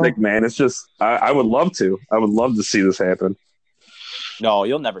this though, man. It's just I would love to. I would love to see this happen. No,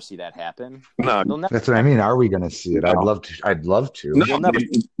 you'll never see that happen. No, that's what I mean. Are we going to see it? No. I'd love to. No,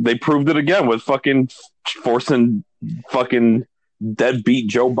 they proved it again with fucking forcing fucking deadbeat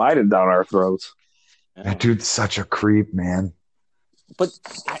Joe Biden down our throats. That dude's such a creep, man. But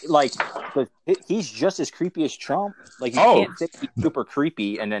he's just as creepy as Trump. Like you can't say he's super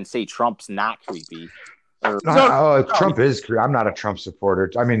creepy and then say Trump's not creepy. Trump is creepy. I'm not a Trump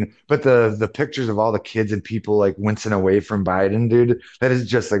supporter. I mean, but the pictures of all the kids and people like wincing away from Biden, dude, that is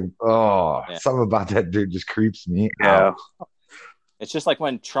just like, something about that dude just creeps me out. It's just like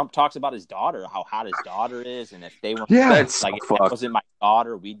when Trump talks about his daughter, how hot his daughter is, and if they were that's like, if that wasn't my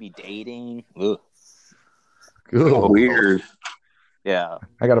daughter, we'd be dating. Ugh. Weird. Yeah.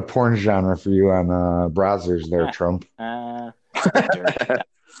 I got a porn genre for you on browsers there, Trump.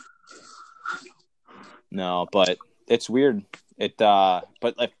 No, but it's weird.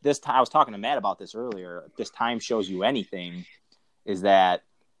 But like this time, I was talking to Matt about this earlier. If this time shows you anything, is that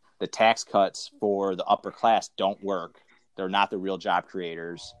the tax cuts for the upper class don't work. They're not the real job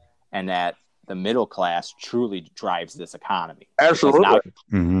creators, and that the middle class truly drives this economy. Absolutely.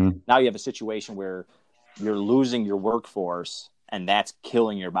 Now you have a situation where you're losing your workforce, and that's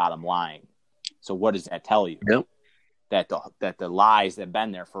killing your bottom line. So what does that tell you? Yep. That the lies that have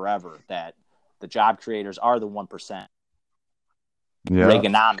been there forever, that the job creators are the 1%. Yeah,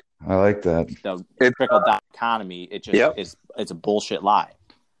 Reaganomics. I like that. The trickle down economy. It just it's a bullshit lie.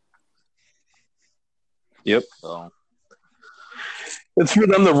 Yep. So it's for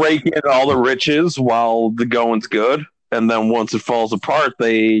them to rake in all the riches while the going's good, and then once it falls apart,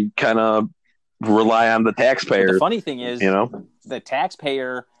 they kind of rely on the taxpayer. The funny thing is, the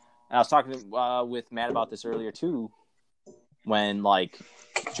taxpayer. And I was talking with Matt about this earlier too. When like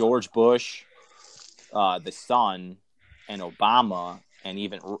George Bush, the son, and Obama, and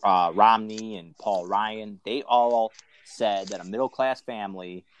even Romney and Paul Ryan, they all said that a middle class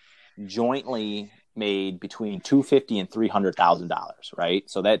family jointly made between $250,000 and $300,000. Right,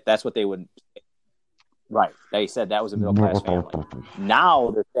 so that's what they would. Right, they said that was a middle class family.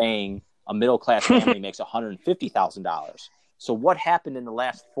 Now they're saying a middle class family makes $150,000. So what happened in the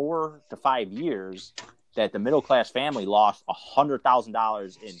last 4 to 5 years that the middle class family lost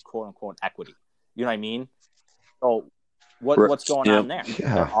 $100,000 in quote unquote equity? You know what I mean? So what's going on there?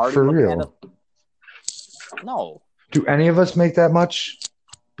 Yeah, for real. No. Do any of us make that much?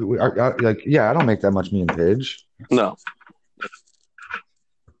 I don't make that much. Me and Paige. No.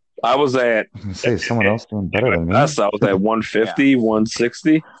 I was at. I was gonna say someone else doing better than me. I was at 150,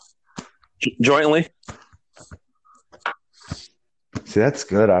 160 jointly. See, that's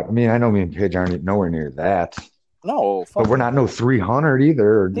good. I mean, I know me and Paige aren't nowhere near that. No, but we're not 300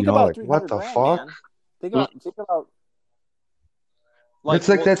 either. Think about what the fuck? Man. Think about. It's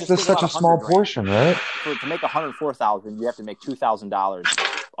like that's just such a small portion, right? To make $104,000, you have to make $2,000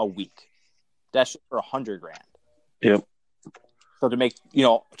 a week. That's for $100,000. Yep. So to make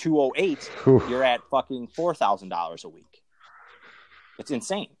 208, Oof. you're at fucking $4,000 a week. It's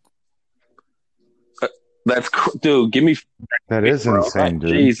insane. Dude. Give me. That is insane,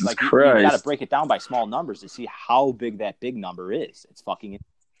 dude. Jesus Like you Christ. got to break it down by small numbers to see how big that big number is. It's fucking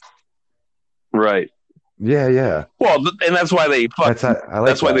Right. Yeah. Well, and that's why they I like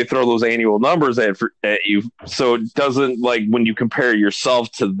that's why that. they throw those annual numbers at you. So it doesn't, like, when you compare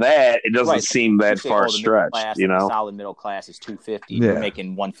yourself to that, it doesn't Right. seem that say, far the middle stretched. class, You like, the know. solid middle class is 250. Yeah. You're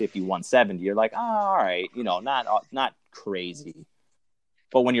making 150, 170. You're like, all right, not crazy.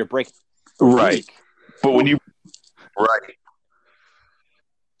 But when you're breaking a Right. week, But when you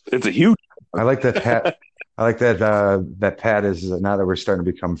it's a huge. I like that Pat. I like that that Pat is, now that we're starting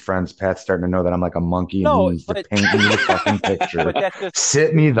to become friends, Pat's starting to know that I'm like a monkey and No, he needs to but- paint me the fucking picture. but that's just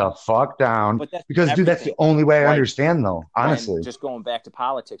Sit me the fuck down. but that's Because, dude, that's the everything. only way I Like, understand, though. Honestly. And just going back to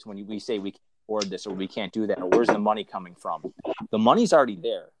politics, when we say we can't afford this or we can't do that, or where's the money coming from? The money's already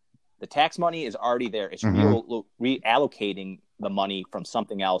there. The tax money is already there. It's reallocating the money from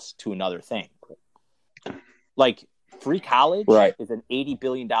something else to another thing. Like free college Right. is an $80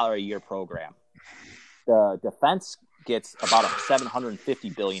 billion a year program. The defense gets about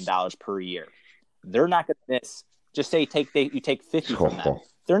 $750 billion per year. They're not going to miss. Just say you take 50 from them.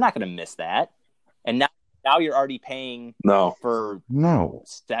 They're not going to miss that. And now you're already paying No. for No.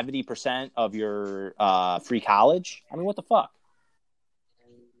 70% of your free college. I mean, what the fuck?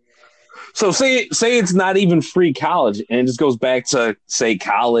 So say it's not even free college, and it just goes back to, say,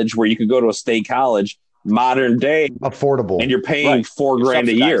 college, where you could go to a state college, modern day, Affordable. and you're paying Right. $4,000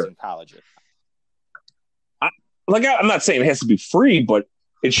 a You're year. subsidizing colleges. Like, I'm not saying it has to be free, but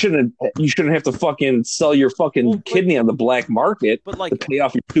you shouldn't have to fucking sell your fucking kidney on the black market But to like, pay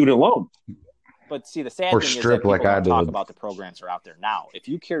off your student loan. but see, the sad Or thing is that strip people like I don't talk did. about the programs that are out there now. If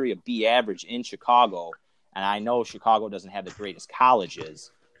you carry a B average in Chicago, and I know Chicago doesn't have the greatest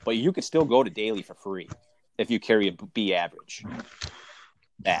colleges, but you could still go to Daly for free if you carry a B average.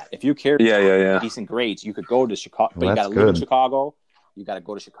 If you carry Yeah. decent grades, you could go to Chicago, but Well, you got that's to live in good. Chicago. You got to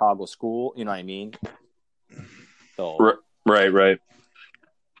go to Chicago school. You know what I mean? So, Right.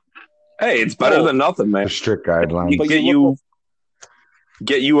 Hey, it's better than nothing, man. The strict guidelines. But Get you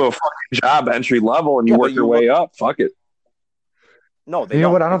you a fucking job entry level, and you Yeah, work but your you way up. Fuck it. no, they You know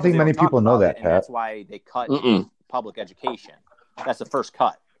don't, what? I don't because think they many talk people know about that, it, and Pat. that's why they cut Mm-mm. public education. That's the first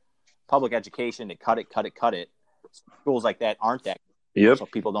cut. Public education, they cut it. Schools like that aren't that, Yep. so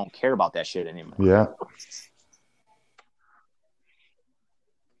people don't care about that shit anymore. Yeah.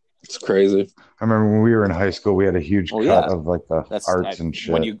 It's crazy. I remember when we were in high school, we had a huge Well, cut yeah. of like the That's arts and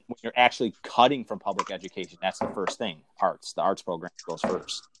shit. when you're actually cutting from public education. That's the first thing. The arts program goes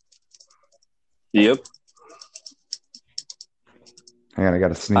first. Yep. Hang on, I got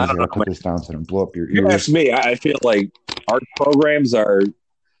to sneeze. I I don't got to know, put this down so I don't blow up your You ears. ask me, I feel like art programs are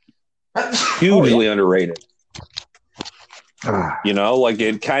hugely underrated. Ah, You know, like,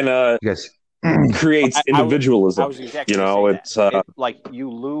 it kind of you guys. creates I individualism. was exactly You gonna know, say it's that. Like you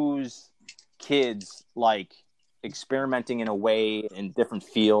lose kids like experimenting in a way in different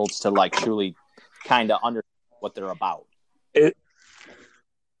fields to like truly kind of understand what they're about.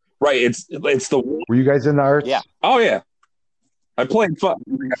 right. It's the Were you guys in the arts? Yeah. oh yeah. I played fun.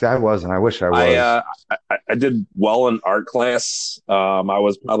 See, I wasn't. I wish I was. I did well in art class. I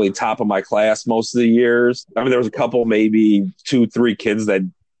was probably top of my class most of the years. I mean, there was a couple, maybe 2-3 kids that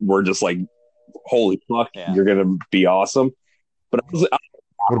were just like, "Holy fuck, Yeah. you're gonna be awesome!" But What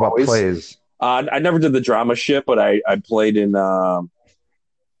about always- plays? I never did the drama shit, but I played in. I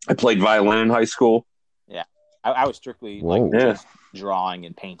played violin in high school. I was strictly Whoa. like Yeah. just drawing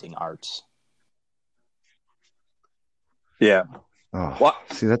and painting arts. Yeah. Oh, What?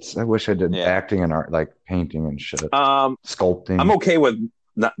 see, I wish I did Yeah. acting and art, like painting and shit, sculpting. I'm okay with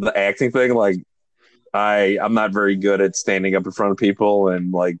not the acting thing. Like, I'm not very good at standing up in front of people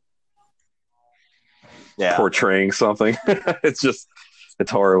and like Yeah. portraying something. it's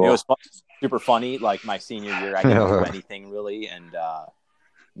horrible. It was super funny. Like my senior year, I didn't do anything really, and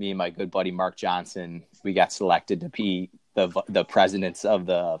me and my good buddy Mark Johnson, we got selected to be the presidents of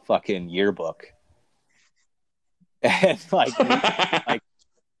the fucking yearbook, and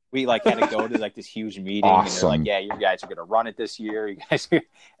we had to go to like this huge meeting, and they're like, Awesome. "Yeah, you guys are gonna run it this year, you guys,"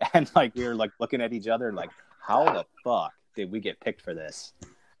 and like we were like looking at each other, like, "How the fuck did we get picked for this?"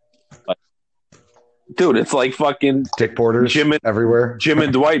 Dude, it's like fucking Dick Porters Jim everywhere. Jim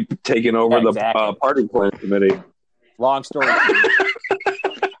and Dwight taking over Yeah, exactly. the party plan committee. Long story.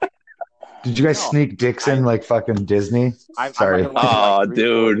 Did you guys No. sneak dicks in like fucking Disney? Sorry. I went to, like, Aw, 3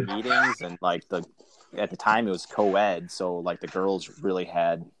 dude. meetings, and like at the time it was co-ed, so like the girls really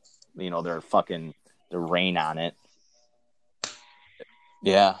had their reign on it.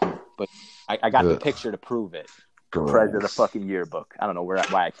 Yeah, but I got the picture to prove it. President of the fucking yearbook. I don't know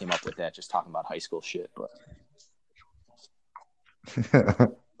why I came up with that, just talking about high school shit, but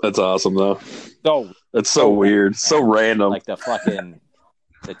that's awesome though. So that's so weird, so random. Like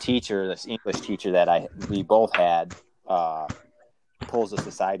the teacher, this English teacher that we both had, pulls us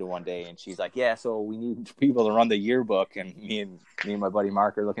aside one day, and she's like, "Yeah, so we need people to run the yearbook." And me and my buddy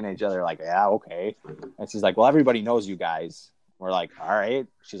Mark are looking at each other like, "Yeah, okay." And she's like, "Well, everybody knows you guys." We're like, "All right."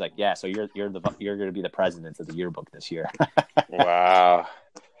 She's like, "Yeah, so you're going to be the president of the yearbook this year." Wow.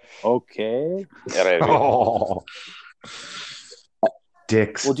 Okay. Oh.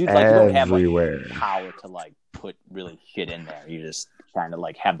 Dicks well, dude, like, everywhere. You don't have power to like put really shit in there. You just kind of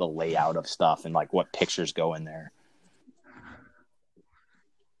like have the layout of stuff and like what pictures go in there.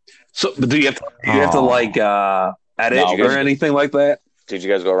 So, but do you have to like edit or anything like that? Did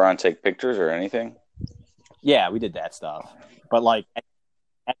you guys go around and take pictures or anything? Yeah, we did that stuff. But like,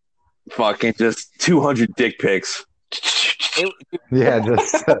 fucking just 200 dick pics. Yeah,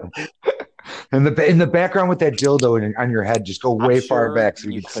 just in the background with that dildo on your head, just go way far back so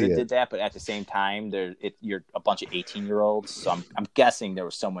you can see it. Did that, but at the same time, you're a bunch of 18-year-olds, so I'm guessing there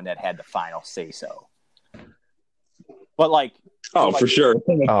was someone that had the final say so. But like, for sure.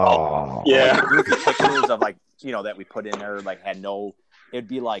 Oh, yeah. Like, the pictures of like that we put in there like had no. It'd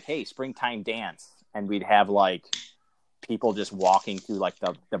be like, hey, springtime dance, and we'd have like people just walking through like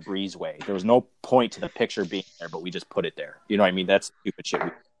the breezeway. There was no point to the picture being there, but we just put it there. You know what I mean? That's stupid shit.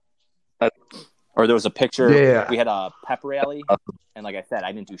 Or there was a picture. Yeah. We had a pep rally, and like I said,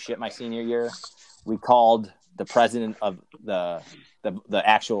 I didn't do shit my senior year. We called the president of the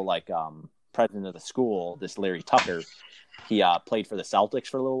actual like president of the school, this Larry Tucker. He played for the Celtics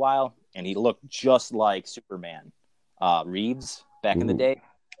for a little while, and he looked just like Superman, Reeves back in the day.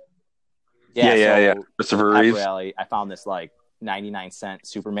 Yeah. Christopher Reeves. Rally, I found this like 99-cent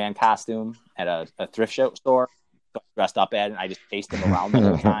Superman costume at a thrift store. Got dressed up at it, and I just chased him around the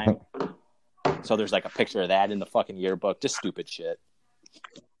whole time. So there's like a picture of that in the fucking yearbook. Just stupid shit.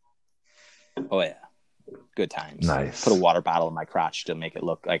 Oh yeah, good times. Nice. Put a water bottle in my crotch to make it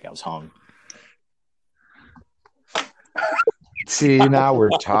look like I was hung. See, now we're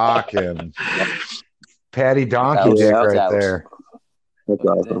talking. Patty Donkey dick right there. That's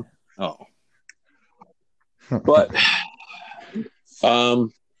awesome. Oh. But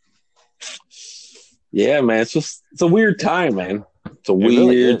yeah, man, it's a weird time, man. It's a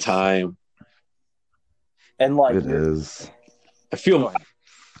weird time. And like it is. I feel go ahead.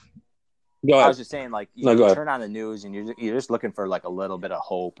 I was just saying, like, you turn on the news and you're just looking for like a little bit of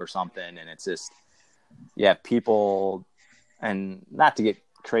hope or something, and it's just people, and not to get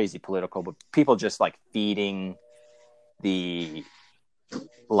crazy political, but people just like feeding the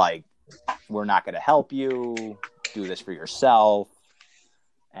like, we're not going to help you, do this for yourself.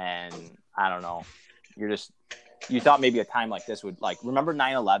 And I don't know, you thought maybe a time like this would, like, remember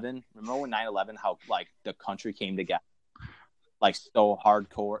 9/11? Remember when 9/11, how like the country came together, like so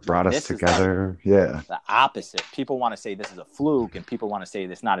hardcore, brought us together. Like the opposite. People want to say this is a fluke, and people want to say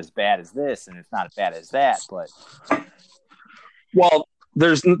it's not as bad as this, and it's not as bad as that. But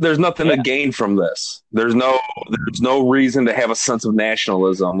there's nothing to gain from this. There's no reason to have a sense of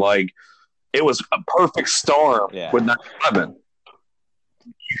nationalism. Like, it was a perfect storm with 9/11.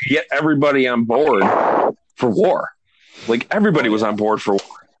 You get everybody on board for war. Like, everybody was on board for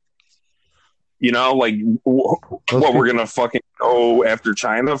war. You know, like, what, we're going to fucking go after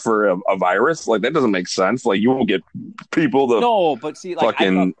China for a virus? Like, that doesn't make sense. Like, you won't get people to... No, but see, like,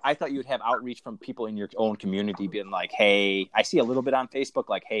 I thought you would have outreach from people in your own community being like, hey, I see a little bit on Facebook,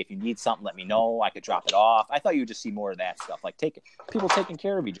 like, hey, if you need something, let me know. I could drop it off. I thought you would just see more of that stuff. Like, people taking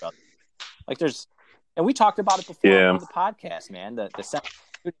care of each other. Like, and we talked about it before on the podcast, man. The sense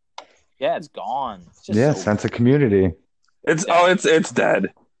of, it's gone. It's just sense of community. It's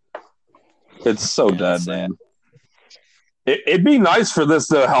dead. It's so dead, man. It'd be nice for this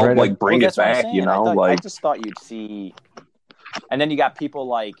to help, like, bring it back, you know? I just thought you'd see... And then you got people,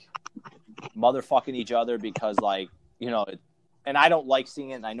 like, motherfucking each other because, like, you know... And I don't like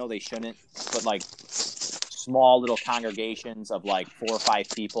seeing it, and I know they shouldn't, but, like, small little congregations of, like, 4 or 5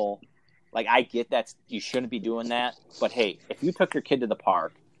 people. Like, I get that you shouldn't be doing that, but, hey, if you took your kid to the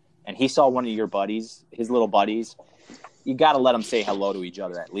park and he saw one of your buddies, his little buddies... You got to let them say hello to each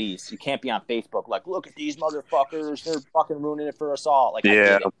other at least. You can't be on Facebook like, look at these motherfuckers. They're fucking ruining it for us all. Like, I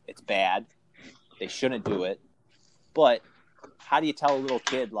get it. It's bad. They shouldn't do it. But how do you tell a little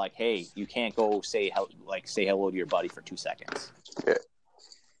kid, like, hey, you can't go say hello to your buddy for 2 seconds? Yeah.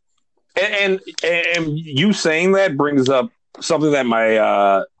 And you saying that brings up something that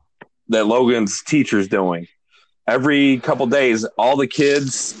my that Logan's teacher's doing. Every couple days, all the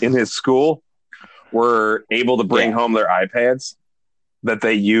kids in his school were able to bring home their iPads that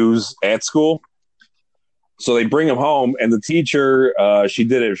they use at school. So they bring them home, and the teacher, she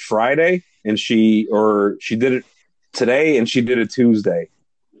did it Friday, and she did it today, and she did it Tuesday.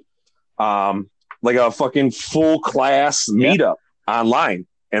 Like a fucking full class meetup online,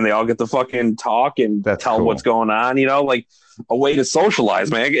 and they all get to fucking talk and tell them what's going on, you know, like a way to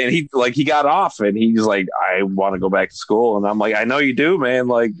socialize, man. And he got off, and he's like, I want to go back to school. And I'm like, I know you do, man.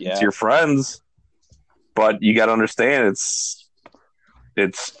 Like, it's your friends, but you got to understand it's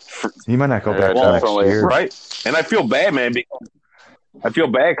he might not go back next year, right? And I feel bad, man,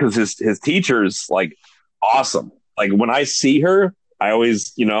 because his teacher's like awesome. Like when I see her, I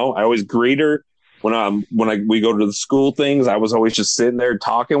always greet her. When we go to the school things, I was always just sitting there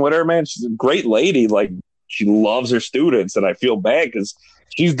talking with her, man. She's a great lady. Like, she loves her students, and I feel bad because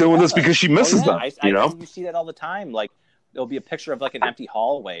she's doing this because she misses them. You see that all the time. Like, there'll be a picture of like an empty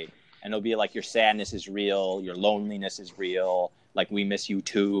hallway, and it'll be like, your sadness is real, your loneliness is real. Like, we miss you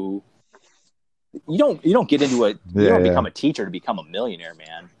too. You don't get into it. You don't become a teacher to become a millionaire,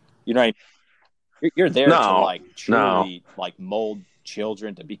 man. You know what I mean? You're there to like truly like mold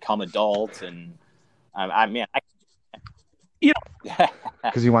children to become adults, and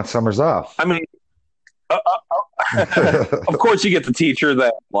because you want summers off. I mean, of course you get the teacher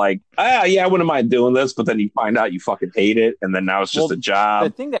that like, I wouldn't mind doing this, but then you find out you fucking hate it, and then now it's just a job.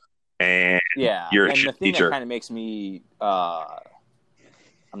 The thing that, you're a the thing teacher. that kind of makes me, I'm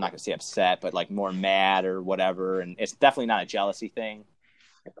not gonna say upset, but like more mad or whatever, and it's definitely not a jealousy thing.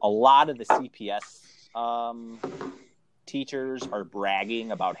 A lot of the CPS teachers are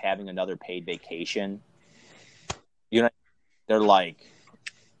bragging about having another paid vacation. You know, they're like,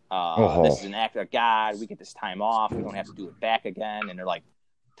 this is an act of God. We get this time off. We don't have to do it back again. And they're like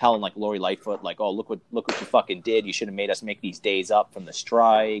telling like Lori Lightfoot, like, oh, look what you fucking did. You should have made us make these days up from the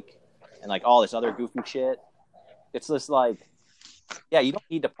strike, and like all this other goofy shit. It's just like, you don't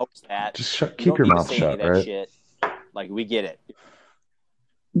need to post that. Just keep your mouth shut, right? Shit. Like, we get it.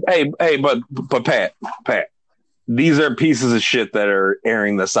 Hey, but Pat, these are pieces of shit that are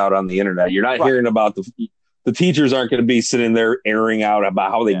airing this out on the internet. You're not hearing about the teachers aren't going to be sitting there airing out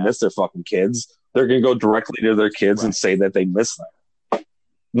about how they miss their fucking kids. They're going to go directly to their kids and say that they miss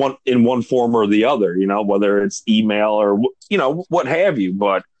them in one form or the other, you know, whether it's email or, you know, what have you.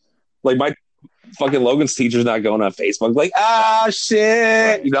 But like, my fucking Logan's teacher's not going on Facebook like,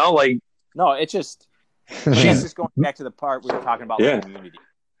 shit, you know, like, no, it's just, she's just going back to the part we were talking about the community.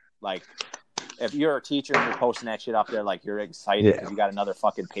 Like, if you're a teacher and you're posting that shit up there, like, you're excited because you got another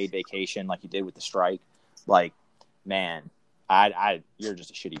fucking paid vacation like you did with the strike. Like, man, you're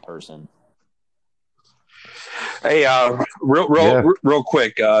just a shitty person. Hey, real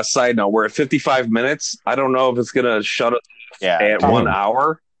quick, side note, we're at 55 minutes. I don't know if it's going to shut us at 1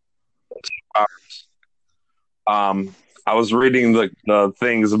 hour. I was reading the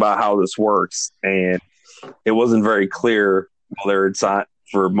things about how this works, and it wasn't very clear whether it's on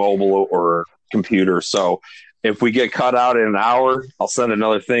for mobile or computer. So if we get cut out in an hour, I'll send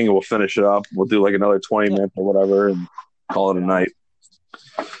another thing and we'll finish it up. We'll do like another 20 minutes or whatever and call it a night.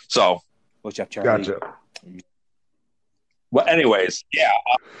 So, what's up, Charlie? Gotcha. Well, anyways,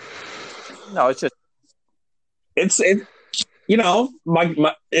 no, it's just you know,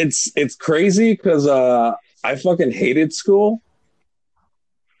 it's crazy because I fucking hated school.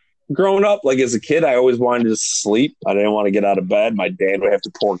 Growing up, like as a kid, I always wanted to sleep. I didn't want to get out of bed. My dad would have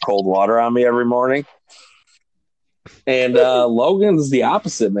to pour cold water on me every morning. And Logan's the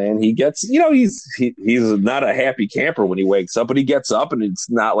opposite, man. He gets, you know, he's not a happy camper when he wakes up, but he gets up, and it's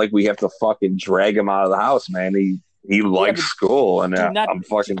not like we have to fucking drag him out of the house, man. He likes school, and I'm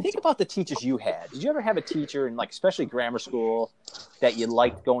fucking. Think about the teachers you had. Did you ever have a teacher in, like, especially grammar school, that you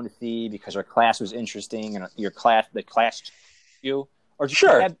liked going to see because her class was interesting and the class you? Or did you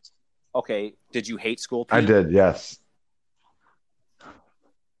have, okay, did you hate school, Pete? I did, yes.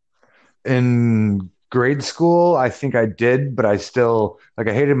 In grade school, I think I did, but I still, like,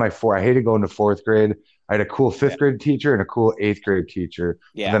 I hated going to fourth grade. I had a cool fifth grade teacher and a cool eighth grade teacher.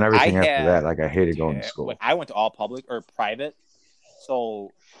 Yeah. And then everything after that, like, I hated going to school. I went to all public or private,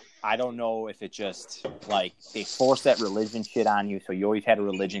 so I don't know if it just, like, they forced that religion shit on you, so you always had a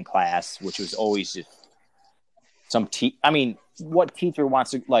religion class, which was always just what teacher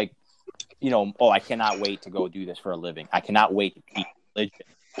wants to, like, you know, I cannot wait to go do this for a living. I cannot wait to teach religion.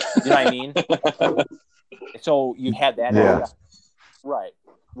 You know what I mean? So you had that. Yeah.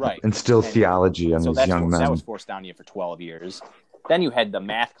 Right. Instill theology on these young men. That was forced down to you for 12 years. Then you had the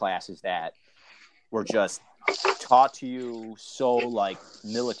math classes that were just taught to you so like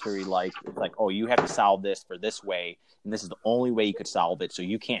military like. It's like, oh, you have to solve this for this way, and this is the only way you could solve it. So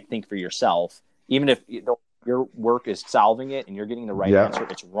you can't think for yourself, even if your work is solving it and you're getting the right answer.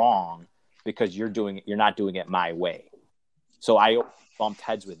 It's wrong because you're not doing it my way. So I bumped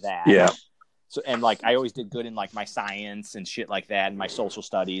heads with that. Yeah. So and like I always did good in like my science and shit like that and my social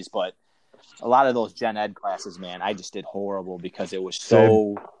studies, but a lot of those gen ed classes, man, I just did horrible because it was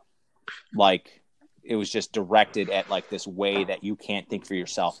so like it was just directed at like this way that you can't think for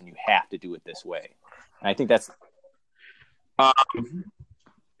yourself and you have to do it this way. And I think that's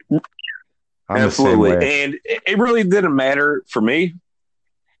absolutely. And it really didn't matter for me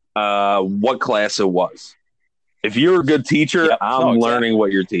what class it was. If you're a good teacher, I'm learning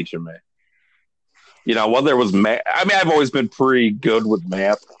what you're teaching me. You know, whether it was math. I mean, I've always been pretty good with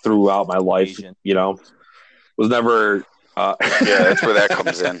math throughout my life. You know, was never. Yeah, that's where that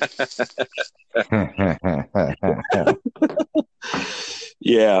comes in.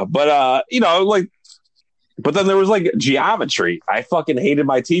 Yeah, but you know, like, but then there was like geometry. I fucking hated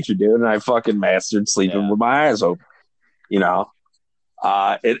my teacher, dude, and I fucking mastered sleeping with my eyes open. You know,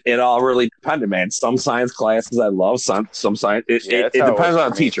 it all really depended, man. Some science classes I love, some science. It depends on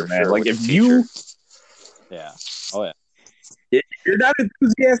the teacher, man. Like if you. Yeah. Oh, yeah. If you're not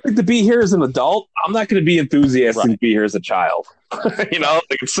enthusiastic to be here as an adult, I'm not going to be enthusiastic to be here as a child. You know,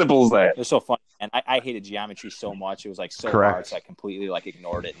 like it's simple as that. It's so funny. And I hated geometry so much. It was like so hard, so I completely like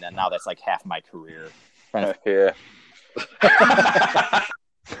ignored it. And then now that's like half my career. Yeah.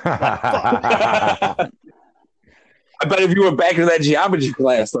 I bet if you went back into that geometry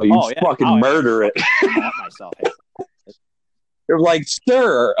class, though, you'd fucking murder it. Myself. They're like,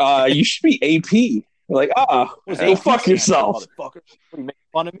 sir, you should be AP. Like, go fuck yourself.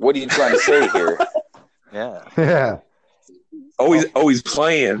 What are you trying to say here? Yeah. Always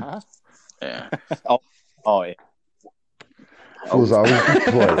playing. Huh? Yeah. Yeah. Fools always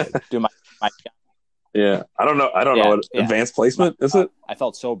deployed. Do my Yeah. I don't know what advanced placement is it? I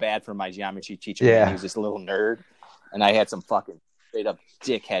felt so bad for my geometry teacher. Yeah. He was this little nerd. And I had some fucking straight up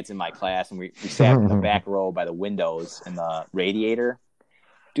dickheads in my class. And we sat in the back row by the windows and the radiator.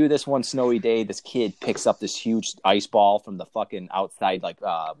 Dude, this one snowy day, this kid picks up this huge ice ball from the fucking outside like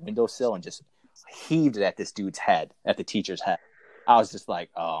windowsill and just heaved it at this dude's head, at the teacher's head. I was just like,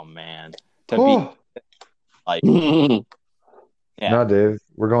 oh man, be like, No, Dave,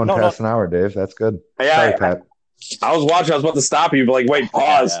 we're going past an hour, Dave. That's good. Yeah, sorry, Pat. I was watching. I was about to stop you, but like, wait,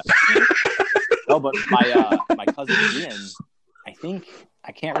 pause. No, but my cousin Ian,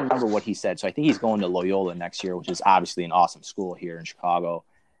 I can't remember what he said. So I think he's going to Loyola next year, which is obviously an awesome school here in Chicago.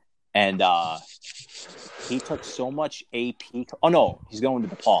 And he took so much AP. Oh no, he's going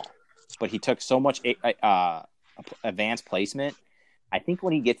to DePaul, but he took so much advanced placement. I think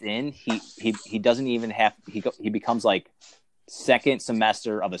when he gets in, he doesn't even have. He becomes like second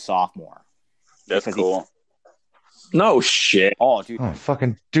semester of a sophomore. That's cool. No shit. Oh, dude. Oh,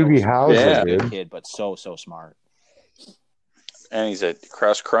 fucking Doogie Howser, dude. Kid, but so smart. And he's a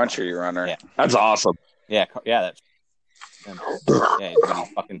cross country runner. Yeah, that's awesome. Yeah. That's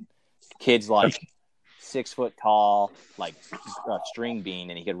fucking kid's like 6 foot tall, like a string bean,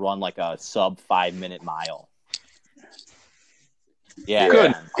 and he could run like a sub 5 minute mile. Yeah,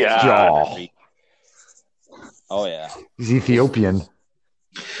 good. Man. Yeah. Oh yeah. He's Ethiopian.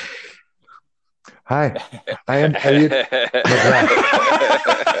 Hi, I am Elliot.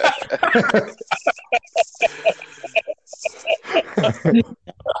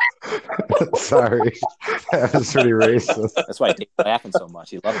 Sorry, that was pretty racist. That's why Dave's laughing so much.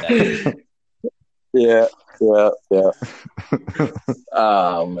 He loved that. Yeah.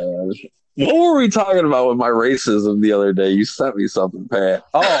 Oh man, what were we talking about with my racism the other day? You sent me something, Pat.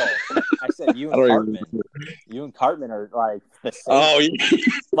 Oh, I said you and Cartman are like the same. Oh, yeah.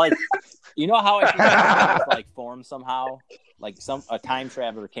 Like you know how I think was like formed somehow. Like a time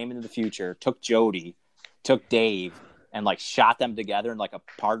traveler came into the future, took Jody, took Dave, and like shot them together in like a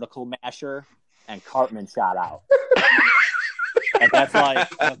particle masher, and Cartman shot out. And that's like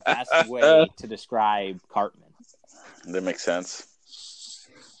the best way to describe Cartman. That makes sense.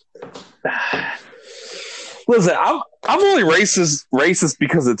 Listen, I'm only racist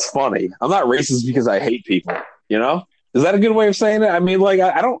because it's funny. I'm not racist because I hate people. You know, is that a good way of saying it? I mean, like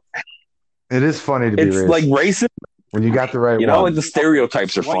I don't. It is funny to be racist. It's like racist when you got the right. You know, like the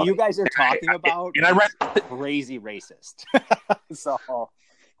stereotypes are funny. What you guys are talking about and I read crazy racist. So.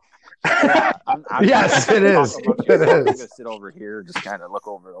 Yeah, I'm yes, it is. I'm gonna sit over here, just kind of look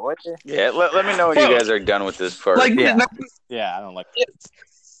over the way. Yeah, let me know when you guys are done with this part. Like, yeah, I don't like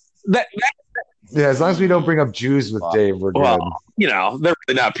that. Yeah, as long as we don't bring up Jews with Dave, we're good. Well, you know, they're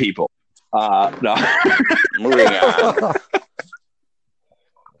really not people. No. Moving on.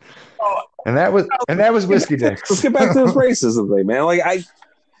 And that was whiskey dicks. Let's get back to this racism thing, man. Like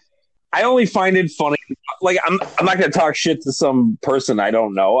I only find it funny. Like I'm not gonna talk shit to some person I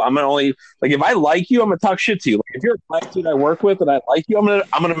don't know. I'm gonna only like if I like you, I'm gonna talk shit to you. Like if you're a black dude I work with and I like you, I'm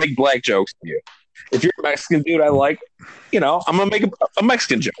gonna make black jokes to you. If you're a Mexican dude I like, I'm gonna make a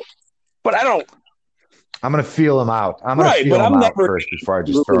Mexican joke. But I don't. I'm gonna feel them out. I'm gonna feel them out first before I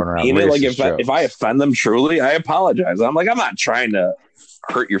just throw it around. Like if I offend them truly, I apologize. I'm not trying to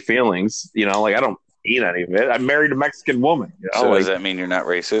hurt your feelings. Like I don't mean any of it. I married a Mexican woman. So does that mean you're not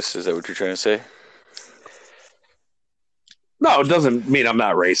racist? Is that what you're trying to say? No, it doesn't mean I'm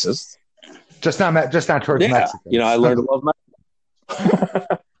not racist. Just not towards Mexicans. I learned to love Mexicans.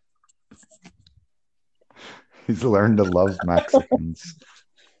 He's learned to love Mexicans.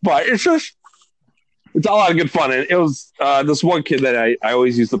 But it's a lot of good fun. And it was this one kid that I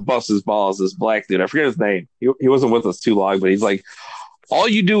always used to bust his balls, this black dude. I forget his name. He wasn't with us too long, but he's like, all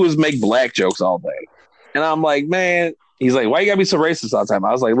you do is make black jokes all day. And I'm like, man, he's like, why you gotta be so racist all the time?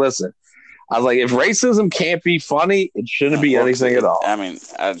 I was like, listen, if racism can't be funny, it shouldn't be anything at all. I mean,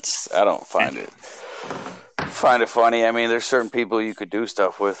 I don't find it funny. I mean, there's certain people you could do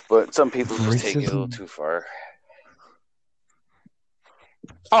stuff with, but some people just take it a little too far.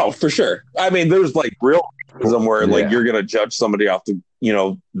 Oh, for sure. I mean, there's like real racism where like you're gonna judge somebody off the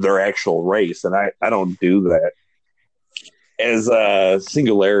their actual race, and I don't do that as a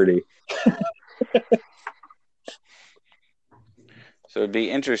singularity. So it'd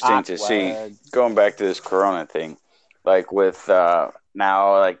be interesting to see, going back to this Corona thing, like with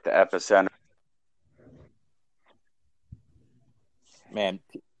now like the epicenter. Man,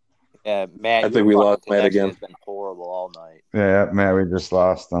 Matt, I think we lost Matt again. It's been horrible all night. Yeah, Matt, we just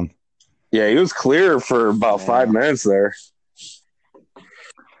lost him. Yeah, he was clear for about 5 minutes there.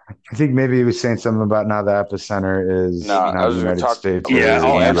 I think maybe he was saying something about now the epicenter is I was the United States. Yeah,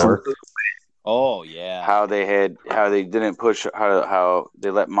 New York. Oh yeah. How they didn't push how they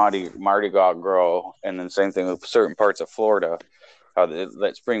let Mardi Gras grow, and then same thing with certain parts of Florida. How they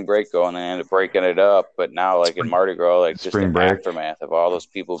let spring break go and then ended up breaking it up. But now, like in Mardi Gras, like just the aftermath of all those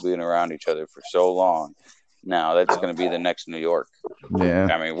people being around each other for so long. Now that's going to be the next New York. Yeah.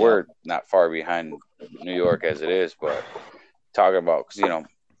 I mean, we're not far behind New York as it is, but talking about, because,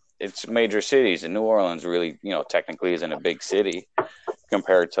 it's major cities, and New Orleans really, technically isn't a big city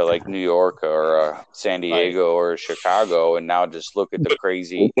compared to like New York or San Diego or Chicago. And now just look at the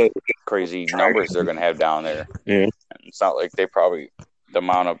crazy numbers they're going to have down there. Yeah. It's not like the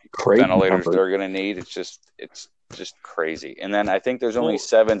amount of ventilators they're going to need. It's just crazy. And then I think there's only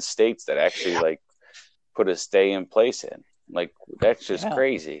 7 states that actually like put a stay in place in. Like, that's just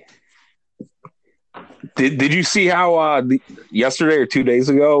crazy. Did you see how yesterday or 2 days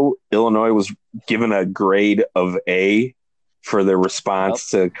ago, Illinois was given a grade of A for their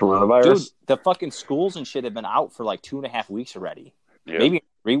response to coronavirus? Dude, the fucking schools and shit have been out for like 2.5 weeks already. Yep. Maybe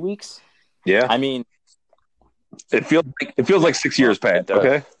 3 weeks. Yeah. I mean, it feels like 6 years, Pat.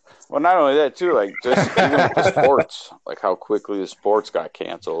 Okay. Well, not only that too, like just even with the sports, like how quickly the sports got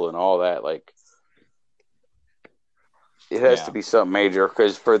canceled and all that, like it has to be something major,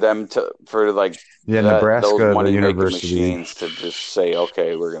 because for Nebraska, those money the making university machines to just say,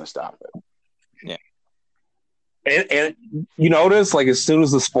 okay, we're going to stop it. Yeah. And you notice, like, as soon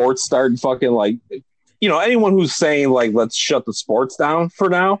as the sports started fucking, like, anyone who's saying, like, let's shut the sports down for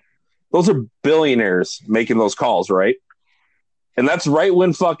now, those are billionaires making those calls, right? And that's right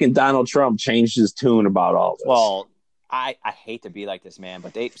when fucking Donald Trump changed his tune about all this. Well, I hate to be like this, man,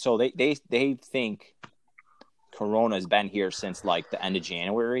 but they think Corona has been here since like the end of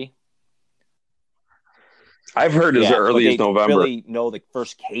January. I've heard as early as November. They really know the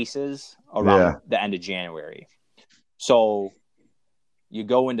first cases around the end of January. So you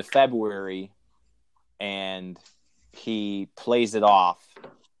go into February and he plays it off,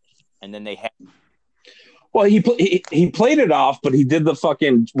 and then they have. Well, he played it off, but he did the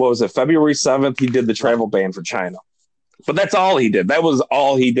fucking, what was it, February 7th, he did the travel ban for China. But that's all he did. That was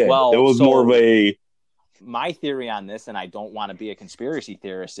all he did. Well, it was more of a... My theory on this, and I don't want to be a conspiracy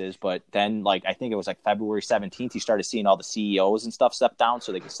theorist, is, but then, like, I think it was like February 17th, he started seeing all the CEOs and stuff step down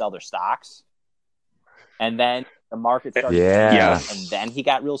so they could sell their stocks. And then the market started and then he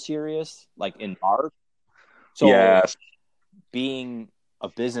got real serious, like in March. So being a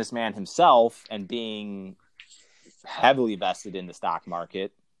businessman himself and being heavily vested in the stock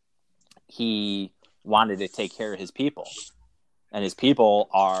market, he wanted to take care of his people. And his people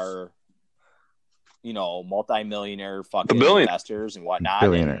are, multi-millionaire fucking investors and whatnot.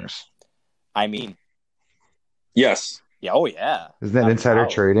 Billionaires. And, I mean, yes. yeah, oh yeah. Isn't that insider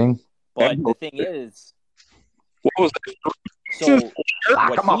trading? But the thing is, what was so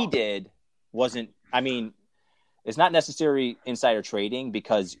what he did wasn't. I mean, it's not necessarily insider trading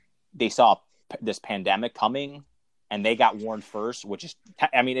because they saw this pandemic coming and they got warned first. Which is,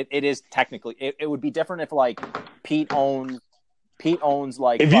 I mean, it is technically. It would be different if like Pete owns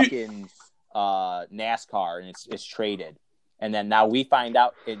like fucking NASCAR and it's traded. And then now we find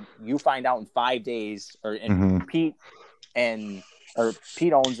out, and you find out in 5 days, Pete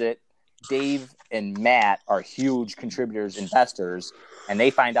owns it. Dave and Matt are huge contributors, investors, and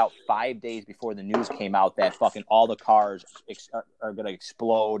they find out 5 days before the news came out that fucking all the cars are going to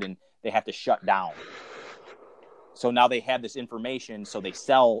explode and they have to shut down. So now they have this information, so they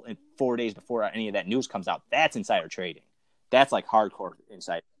sell in 4 days before any of that news comes out. That's insider trading. That's like hardcore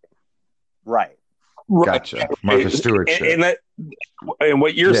insider trading. Right. Gotcha. Martha Stewart shit. And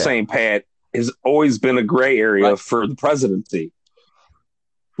what you're saying, Pat, has always been a gray area for the presidency.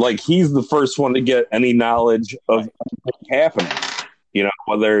 Like, he's the first one to get any knowledge of what's happening, you know,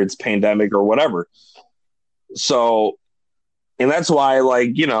 whether it's pandemic or whatever. So, and that's why,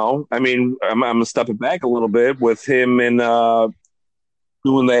 like, you know, I mean, I'm going to step it back a little bit with him and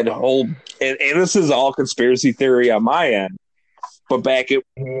doing that whole, and this is all conspiracy theory on my end, but back it.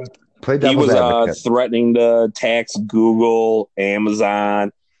 He was threatening to tax Google,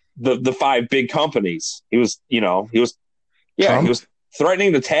 Amazon, the 5 big companies. He was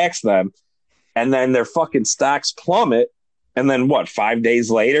threatening to tax them, and then their fucking stocks plummet. And then 5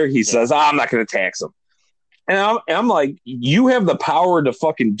 days later, he says, I'm not going to tax them. And I'm like, you have the power to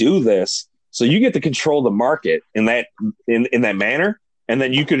fucking do this, so you get to control the market in that manner, and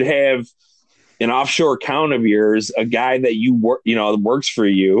then you could have an offshore account of yours, a guy that you work, you know, works for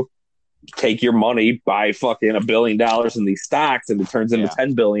you, take your money, buy fucking $1 billion in these stocks, and it turns into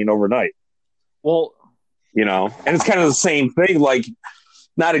 $10 billion overnight. Well, you know, and it's kind of the same thing, like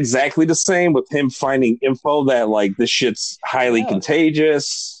not exactly the same with him finding info that like this shit's highly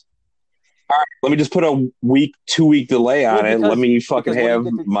contagious. All right, let me just put a 2-week delay on it. Let me fucking have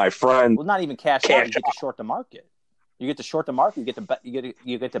my friend. Well, not even cash out. You get to short the market. You get to short the market. You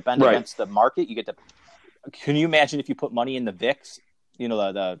get to bend against the market. You get to. Can you imagine if you put money in the VIX? You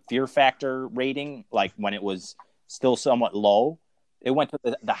know, the fear factor rating, like when it was still somewhat low, it went to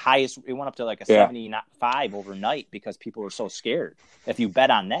the highest. It went up to like a 75 overnight because people were so scared. If you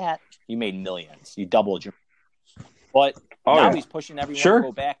bet on that, you made millions. You doubled your. But now he's pushing everyone to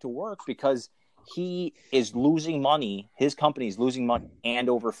go back to work because he is losing money. His company is losing money hand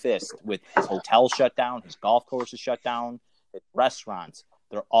over fist with his hotel shut down, his golf courses shut down, his restaurants.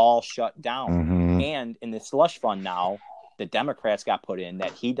 They're all shut down. And in the slush fund now, the Democrats got put in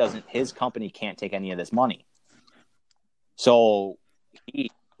that his company can't take any of this money. So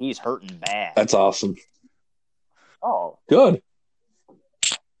he's hurting bad. That's awesome. Oh, good.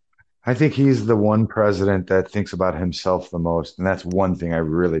 I think he's the one president that thinks about himself the most. And that's one thing I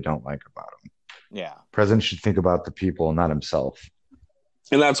really don't like about him. Yeah. President should think about the people, not himself.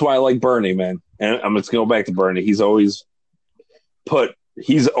 And that's why I like Bernie, man. And I'm just going to go back to Bernie. He's always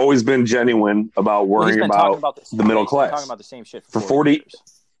been genuine about worrying about the middle class. Talking about the same shit for 40 years.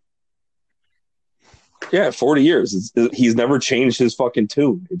 Yeah, 40 years. He's never changed his fucking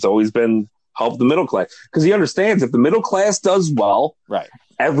tune. It's always been help the middle class because he understands if the middle class does well, right,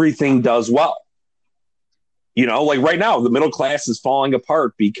 everything does well. You know, like right now, the middle class is falling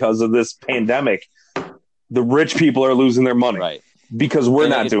apart because of this pandemic. The rich people are losing their money, right? Because we're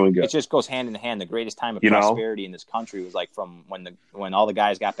not doing good. It just goes hand in hand. The greatest time of prosperity in this country was like from when all the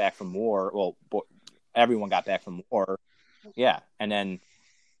guys got back from war. Well, everyone got back from war. Yeah. And then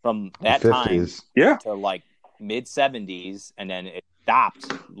from that time to like mid 70s, and then it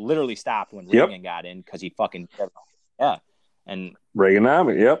literally stopped when Reagan got in because he fucking, and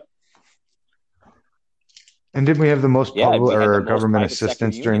Reaganomics, yep. And didn't we have the most government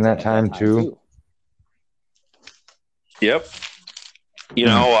assistance during that time too? Yep. You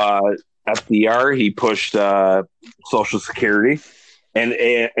know, FDR, he pushed Social Security, and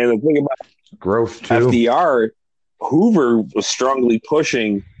the thing about growth too. FDR, Hoover was strongly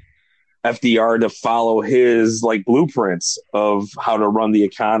pushing FDR to follow his like blueprints of how to run the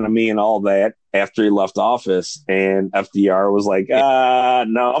economy and all that after he left office, and FDR was like, no,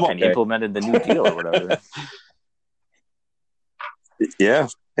 I'm okay. And he implemented the New Deal or whatever. Yeah,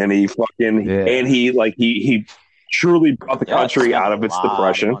 and he fucking and he truly brought the country out of its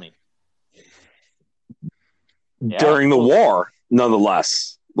depression during the war,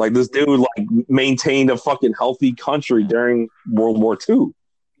 nonetheless. Like this dude like maintained a fucking healthy country during World War II.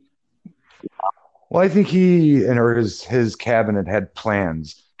 Well, I think he his cabinet had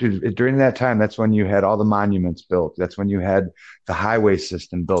plans Dude, during that time, that's when you had all the monuments built. That's when you had the highway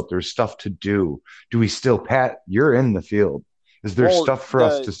system built. There's stuff to do. Do we still, Pat? You're in the field. Is there Well, stuff for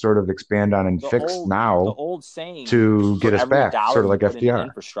us to sort of expand on and fix the now old saying, to get for us every back? dollar Sort of you like put into FDR.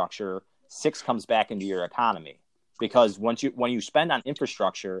 infrastructure, 6 comes back into your economy. Because when you spend on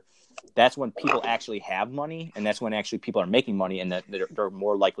infrastructure, that's when people actually have money, and that's when actually people are making money, and that they're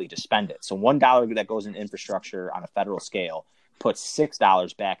more likely to spend it. So $1 that goes in infrastructure on a federal scale puts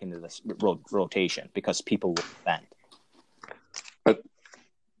 $6 back into this rotation because people will spend.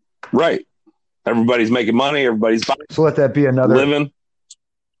 Right. Everybody's making money. Everybody's So let that be another. living.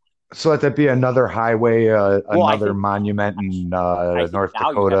 So let that be another highway, another think- monument in I think North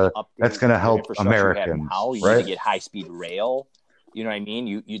now you have Dakota. to update That's going to the help infrastructure you have Americans, now. You right? need to get high-speed rail. You know what I mean?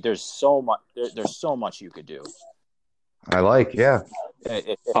 You there's so much. There's so much you could do. Yeah.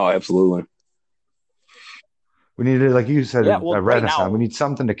 Oh, absolutely. We need to, like you said, Yeah, well, a right renaissance. now- We need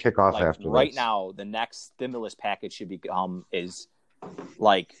something to kick off Like after right this. now, the next stimulus package should become is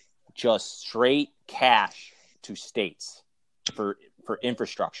like just straight cash to states for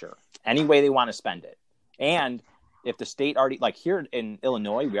infrastructure, any way they want to spend it. And if the state already, like here in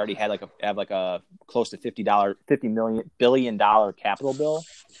Illinois, we already had have a close to $50 billion capital bill.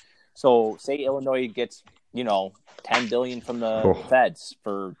 So say Illinois gets, $10 billion from the Oh. feds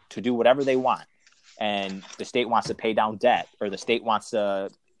to do whatever they want, and the state wants to pay down debt, or the state wants to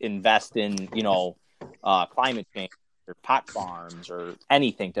invest in, climate change or pot farms or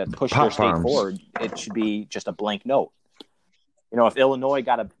anything to push their Pot state farms. forward, it should be just a blank note. If Illinois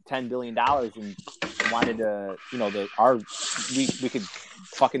got a $10 billion and wanted to, we could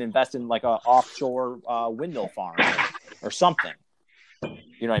fucking invest in like a offshore windmill farm or something.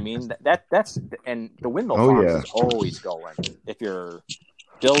 You know what I mean? That's and the windmill farms is always going. If you're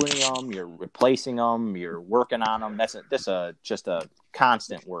building them, you're replacing them, you're working on them. That's just a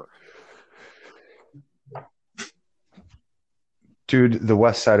constant work. Dude, the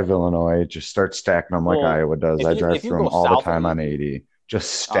west side of Illinois, just start stacking them like Well, Iowa does. if I you- drive if you through them go all the south time of- on 80. Just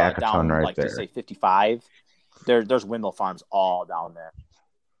stack a ton down right like there. to say 55. There's windmill farms all down there.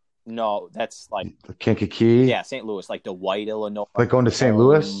 No, that's like Kankakee. yeah, St. Louis, like the White, Illinois. Like going to St.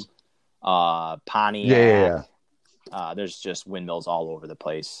 Louis? Pontiac. There's just windmills all over the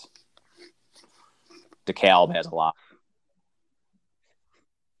place. DeKalb has a lot.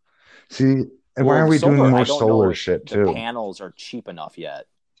 See, and why Well, aren't we solar, doing I more don't know solar if shit the too? panels are cheap enough yet.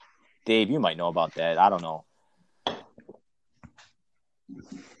 Dave, you might know about that. I don't know.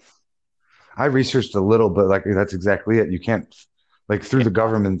 I researched a little, but like that's exactly it. You can't, like through the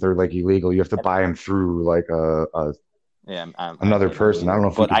government, they're like illegal. You have to buy them through like Yeah, another person. I don't know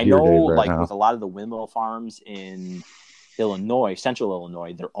if you but can I hear know, Dave right like now. with a lot of the windmill farms in Illinois, central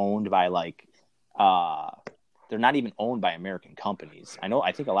Illinois, they're owned by they're not even owned by American companies.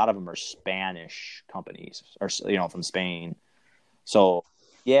 I think a lot of them are Spanish companies, or from Spain. So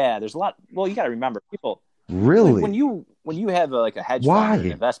yeah, there's a lot. Well, you got to remember, people Really? when you have a hedge Why? fund or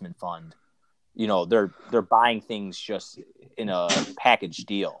an investment fund, they're buying things just in a package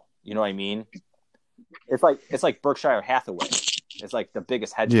deal. You know what I mean? It's like Berkshire Hathaway. It's like the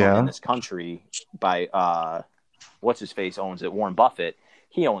biggest hedge fund in this country by what's his face owns it. Warren Buffett.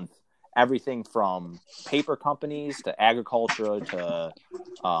 He owns everything from paper companies to agriculture to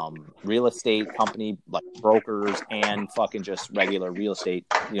real estate company, like brokers, and fucking just regular real estate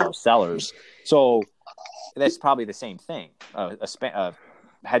sellers. So that's probably the same thing. A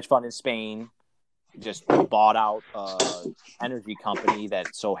hedge fund in Spain just bought out an energy company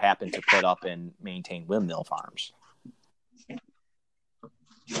that so happened to put up and maintain windmill farms.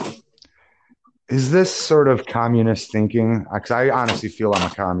 Is this sort of communist thinking? Because I honestly feel I'm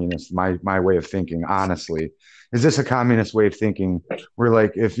a communist. My way of thinking, honestly, is this a communist way of thinking? Where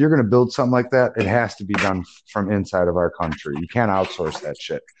like, if you're going to build something like that, it has to be done from inside of our country. You can't outsource that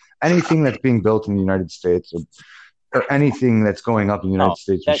shit. Anything that's being built in the United States or anything that's going up in the United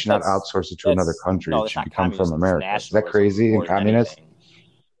States, we should not outsource it to another country. It should come from America. Is that crazy and communist?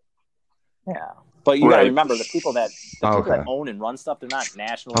 Yeah. But you got to remember, the people that own and run stuff, they're not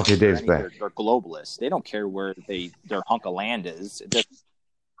nationalists. Okay, Dave's back. They're globalists. They don't care where their hunk of land is.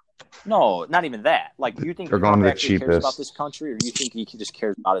 No, not even that. Like, do you think they're going to the actually cares about this country, or do you think he just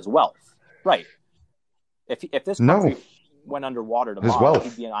cares about his wealth? Right. If this country went underwater tomorrow,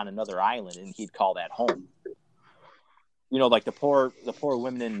 he'd be on another island and he'd call that home. Like the poor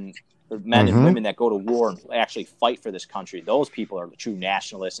women and men and women that go to war and actually fight for this country. Those people are the true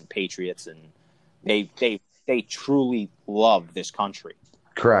nationalists and patriots, and they truly love this country.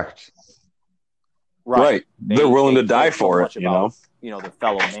 Correct. Right. They're willing to die for it. The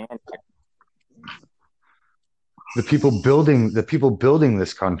fellow man. the people building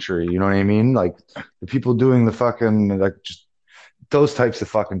this country. You know what I mean? Like the people doing the fucking like just those types of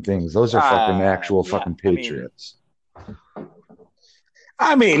fucking things. Those are fucking actual Yeah, fucking patriots.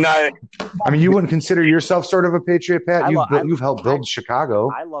 I mean, I mean, you wouldn't consider yourself sort of a patriot, Pat? You've helped build I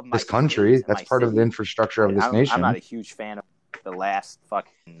Chicago, love my this country. cities and That's my part of the city. infrastructure of this I'm nation. not a huge fan of the last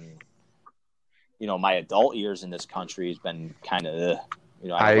fucking, my adult years in this country has been kind of,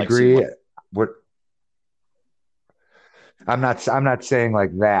 I agree. I'm not saying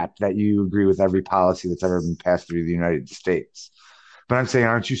like that you agree with every policy that's ever been passed through the United States. But I'm saying,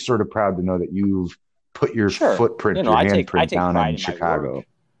 aren't you sort of proud to know that you've put your footprint, your handprint down in Chicago?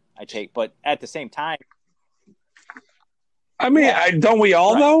 But at the same time, I mean, don't we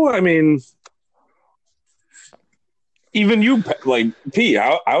all though? I mean, even you, like Pete,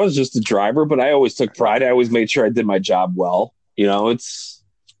 I was just a driver, but I always took pride. I always made sure I did my job well. It's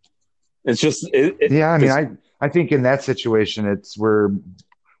just yeah. I mean, I think in that situation, it's where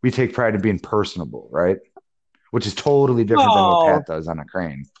we take pride in being personable, right? Which is totally different than what Pat does on a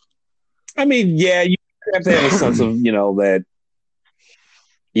crane. I mean, yeah, you have to have a sense of that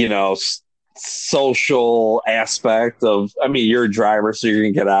social aspect of. I mean, you're a driver, so you're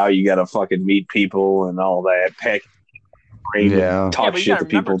gonna get out. You got to fucking meet people and all that. Pack, talk shit to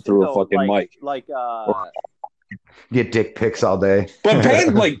people through a fucking mic. Get dick pics all day. But Pat,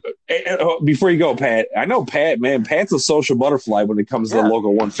 before you go, Pat, I know Pat, man. Pat's a social butterfly when it comes to local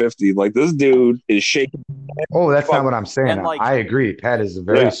 150. Like, this dude is shaking. Oh, that's not what I'm saying. I agree. Pat is a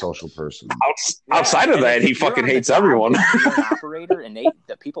very social person. Outside of that, he fucking hates everyone. If you're an operator and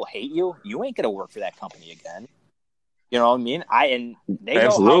the people hate you, you ain't gonna work for that company again. You know what I mean? They know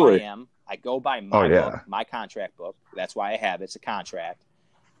how I am. I go by my book, my contract book. That's why I have it. It's a contract,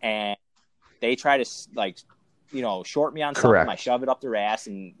 and they try to short me on something. I shove it up their ass,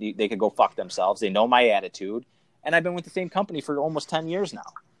 and they could go fuck themselves. They know my attitude, and I've been with the same company for almost 10 years now.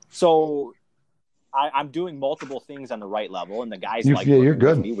 So I'm doing multiple things on the right level, and the guys you're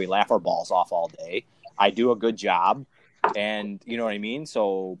good. Me. We laugh our balls off all day. I do a good job, and you know what I mean.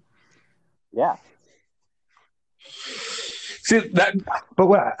 So, yeah. See that, but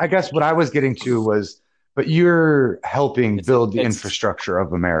what I was getting to was, but you're helping build the infrastructure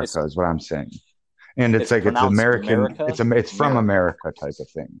of America, is what I'm saying. And it's like it's American. America? It's from America type of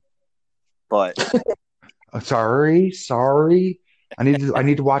thing. But sorry. I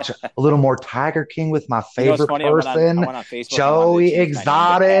need to watch a little more Tiger King with my favorite person, I went on Facebook, Joey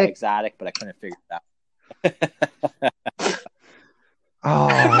Exotic. But I couldn't figure it out.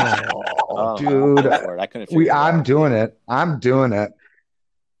 Oh, dude! I couldn't figure it out. I'm doing it.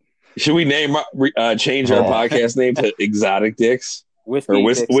 Should we change our podcast name to Exotic Dicks? The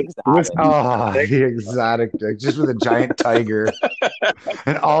exotic dick, just with a giant tiger,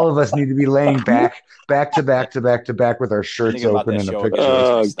 and all of us need to be laying back to back with our shirts open in a picture.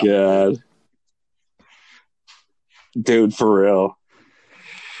 Oh god, dude, for real.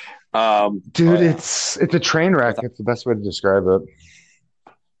 Dude, it's a train wreck. It's the best way to describe it.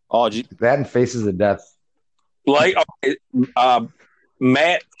 That and Faces of Death. Like,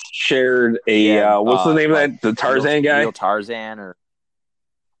 Matt shared a what's the name of that? The Tarzan guy, Real Tarzan, or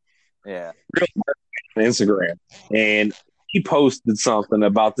Real Tarzan on Instagram, and he posted something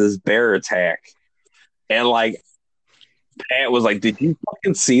about this bear attack, and like Pat was like, "Did you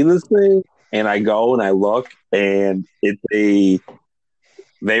fucking see this thing?" And I go and I look, and they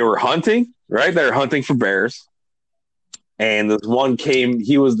were hunting, right? They were hunting for bears. And this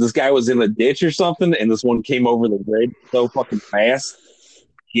guy was in a ditch or something, and this one came over the bridge so fucking fast.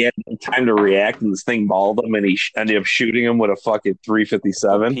 He had no time to react, and this thing mauled him, and he ended up shooting him with a fucking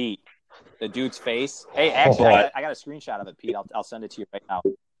 357. Pete, the dude's face. Hey, actually, I got a screenshot of it, Pete. I'll send it to you right now.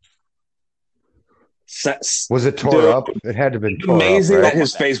 Was it tore up? It had to have been tore amazing up, right? that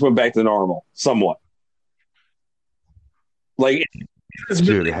his face went back to normal, somewhat. Like,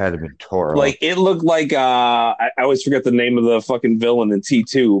 dude, it had to have been tore up. Like, it looked like I always forget the name of the fucking villain in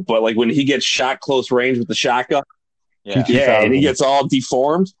T2, but like when he gets shot close range with the shotgun, and he gets all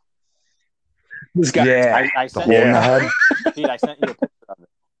deformed. This guy, I sent you in the head. Pete, I sent you a picture of it.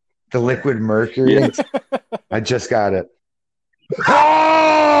 The liquid mercury. I just got it.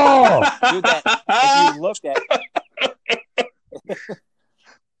 Oh! Dude, if you looked at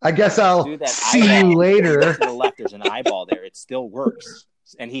I guess I'll see you later. To the left, there's an eyeball there. It still works.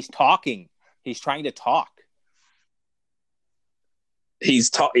 And he's talking. He's trying to talk.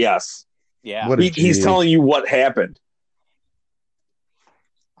 Yes. Yeah. He's telling you what happened.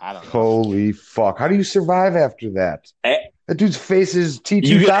 I don't know. Holy fuck. How do you survive after that? That dude's face is T2000.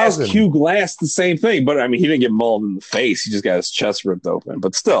 You can ask Hugh Glass the same thing, but I mean, he didn't get mauled in the face. He just got his chest ripped open.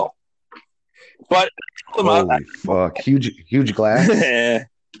 But still, But Holy fuck! Huge glass.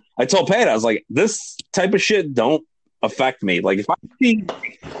 I told Pat, I was like, this type of shit don't affect me. Like, if I've seen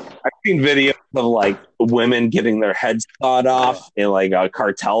videos of like women getting their heads sawed off in like a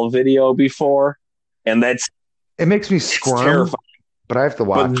cartel video before, and that's It makes me squirm, terrifying. but I have to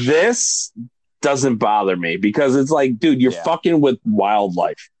watch. But this doesn't bother me because it's like, dude, you're fucking with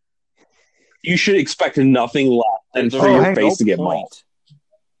wildlife. You should expect nothing less than for your face to get mauled.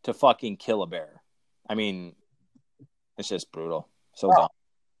 To fucking kill a bear. I mean, it's just brutal. So dumb.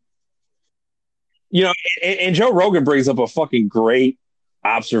 You know, and Joe Rogan brings up a fucking great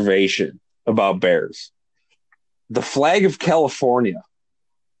observation about bears. The flag of California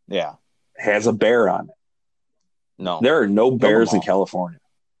has a bear on it. No. There are no bears in California.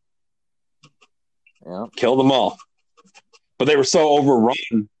 Yeah. Kill them all. But they were so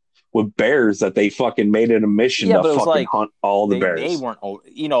overrun with bears that they fucking made it a mission to fucking hunt all the bears. They weren't,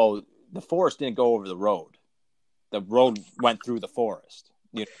 you know, the forest didn't go over the road. The road went through the forest.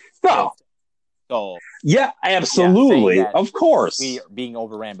 You know? No. So, yeah, absolutely. Of course. We are being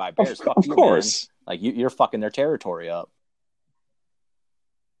overran by bears. Of course. Man. Like, you're fucking their territory up.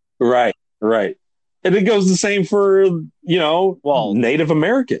 Right. And it goes the same for, you know, Native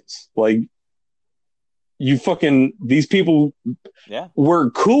Americans. Like, you fucking, these people were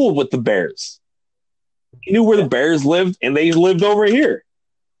cool with the bears. They knew where the bears lived, and they lived over here.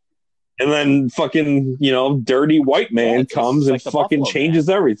 And then fucking, you know, dirty white man comes and fucking changes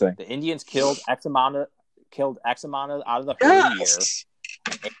everything. The Indians killed X amount out of the herd a year.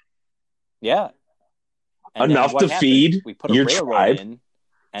 Yeah. And enough to feed we put a your railroad tribe. in,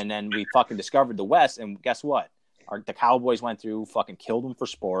 and then we fucking discovered the West, and guess what? The Cowboys went through, fucking killed them for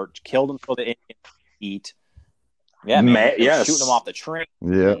sport, killed them so the Indians could eat. Yeah, man. Shooting them off the train.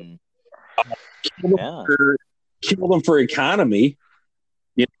 Yeah. Kill them for economy.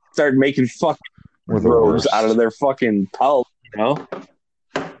 You know, start making fucking robes out of their fucking pelt, you know?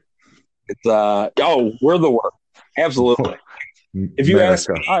 It's we're the worst. Absolutely. If you ask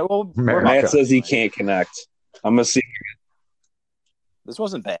me, all right, Matt says he can't connect. I'm gonna see. This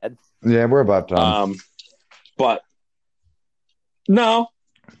wasn't bad. Yeah, we're about done. But no,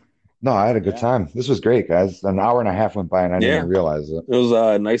 I had a good time. This was great, guys. An hour and a half went by, and I didn't even realize it. It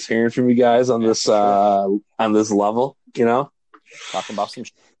was nice hearing from you guys on this level. You know, talking about some.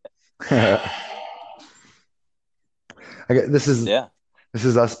 This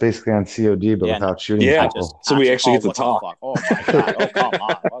is us basically on COD, but without shooting people. So we actually get to talk. Oh my god! Oh come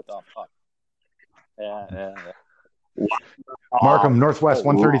on! What the fuck? Yeah. Markham, Northwest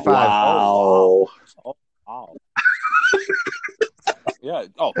 135. Wow. Oh, wow. Yeah.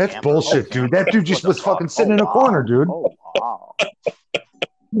 Oh, that's bullshit, dude. That dude just was fucking sitting in a corner, dude. Oh, wow.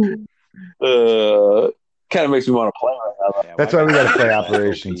 Kind of makes me want to play right now. Yeah, that's why we got to play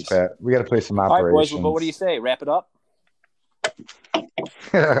operations, Pat. We got to play some operations. All right, boys, what do you say? Wrap it up?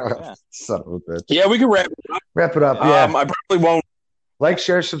 Son of a bitch. Yeah, we can wrap it up. Wrap it up, yeah. I probably won't like,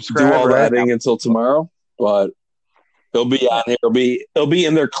 share, subscribe. Do all the editing until tomorrow, but it'll be on here. It'll be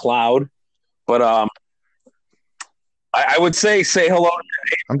in their cloud. But I would say hello.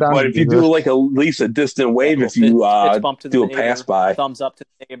 But if you do like at least a distant wave, if you do a pass by, thumbs up to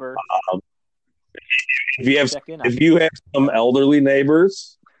the neighbor. If you have some elderly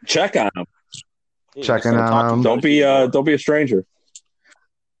neighbors, check on them. Checking on them. Don't be a stranger.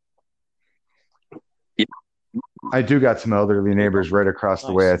 I do got some elderly neighbors right across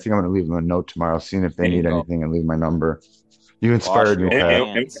the way. I think I'm going to leave them a note tomorrow, seeing if they need anything, and leave my number. You inspired me,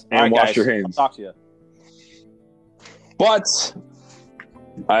 Pat. And wash your hands. I'll talk to you. But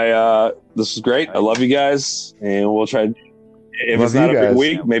this is great. I love you guys, and we'll try. If it's not every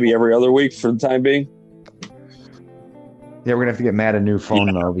week, maybe every other week for the time being. Yeah, we're gonna have to get Matt a new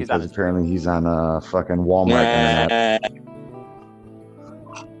phone though, because apparently he's on fucking Walmart internet.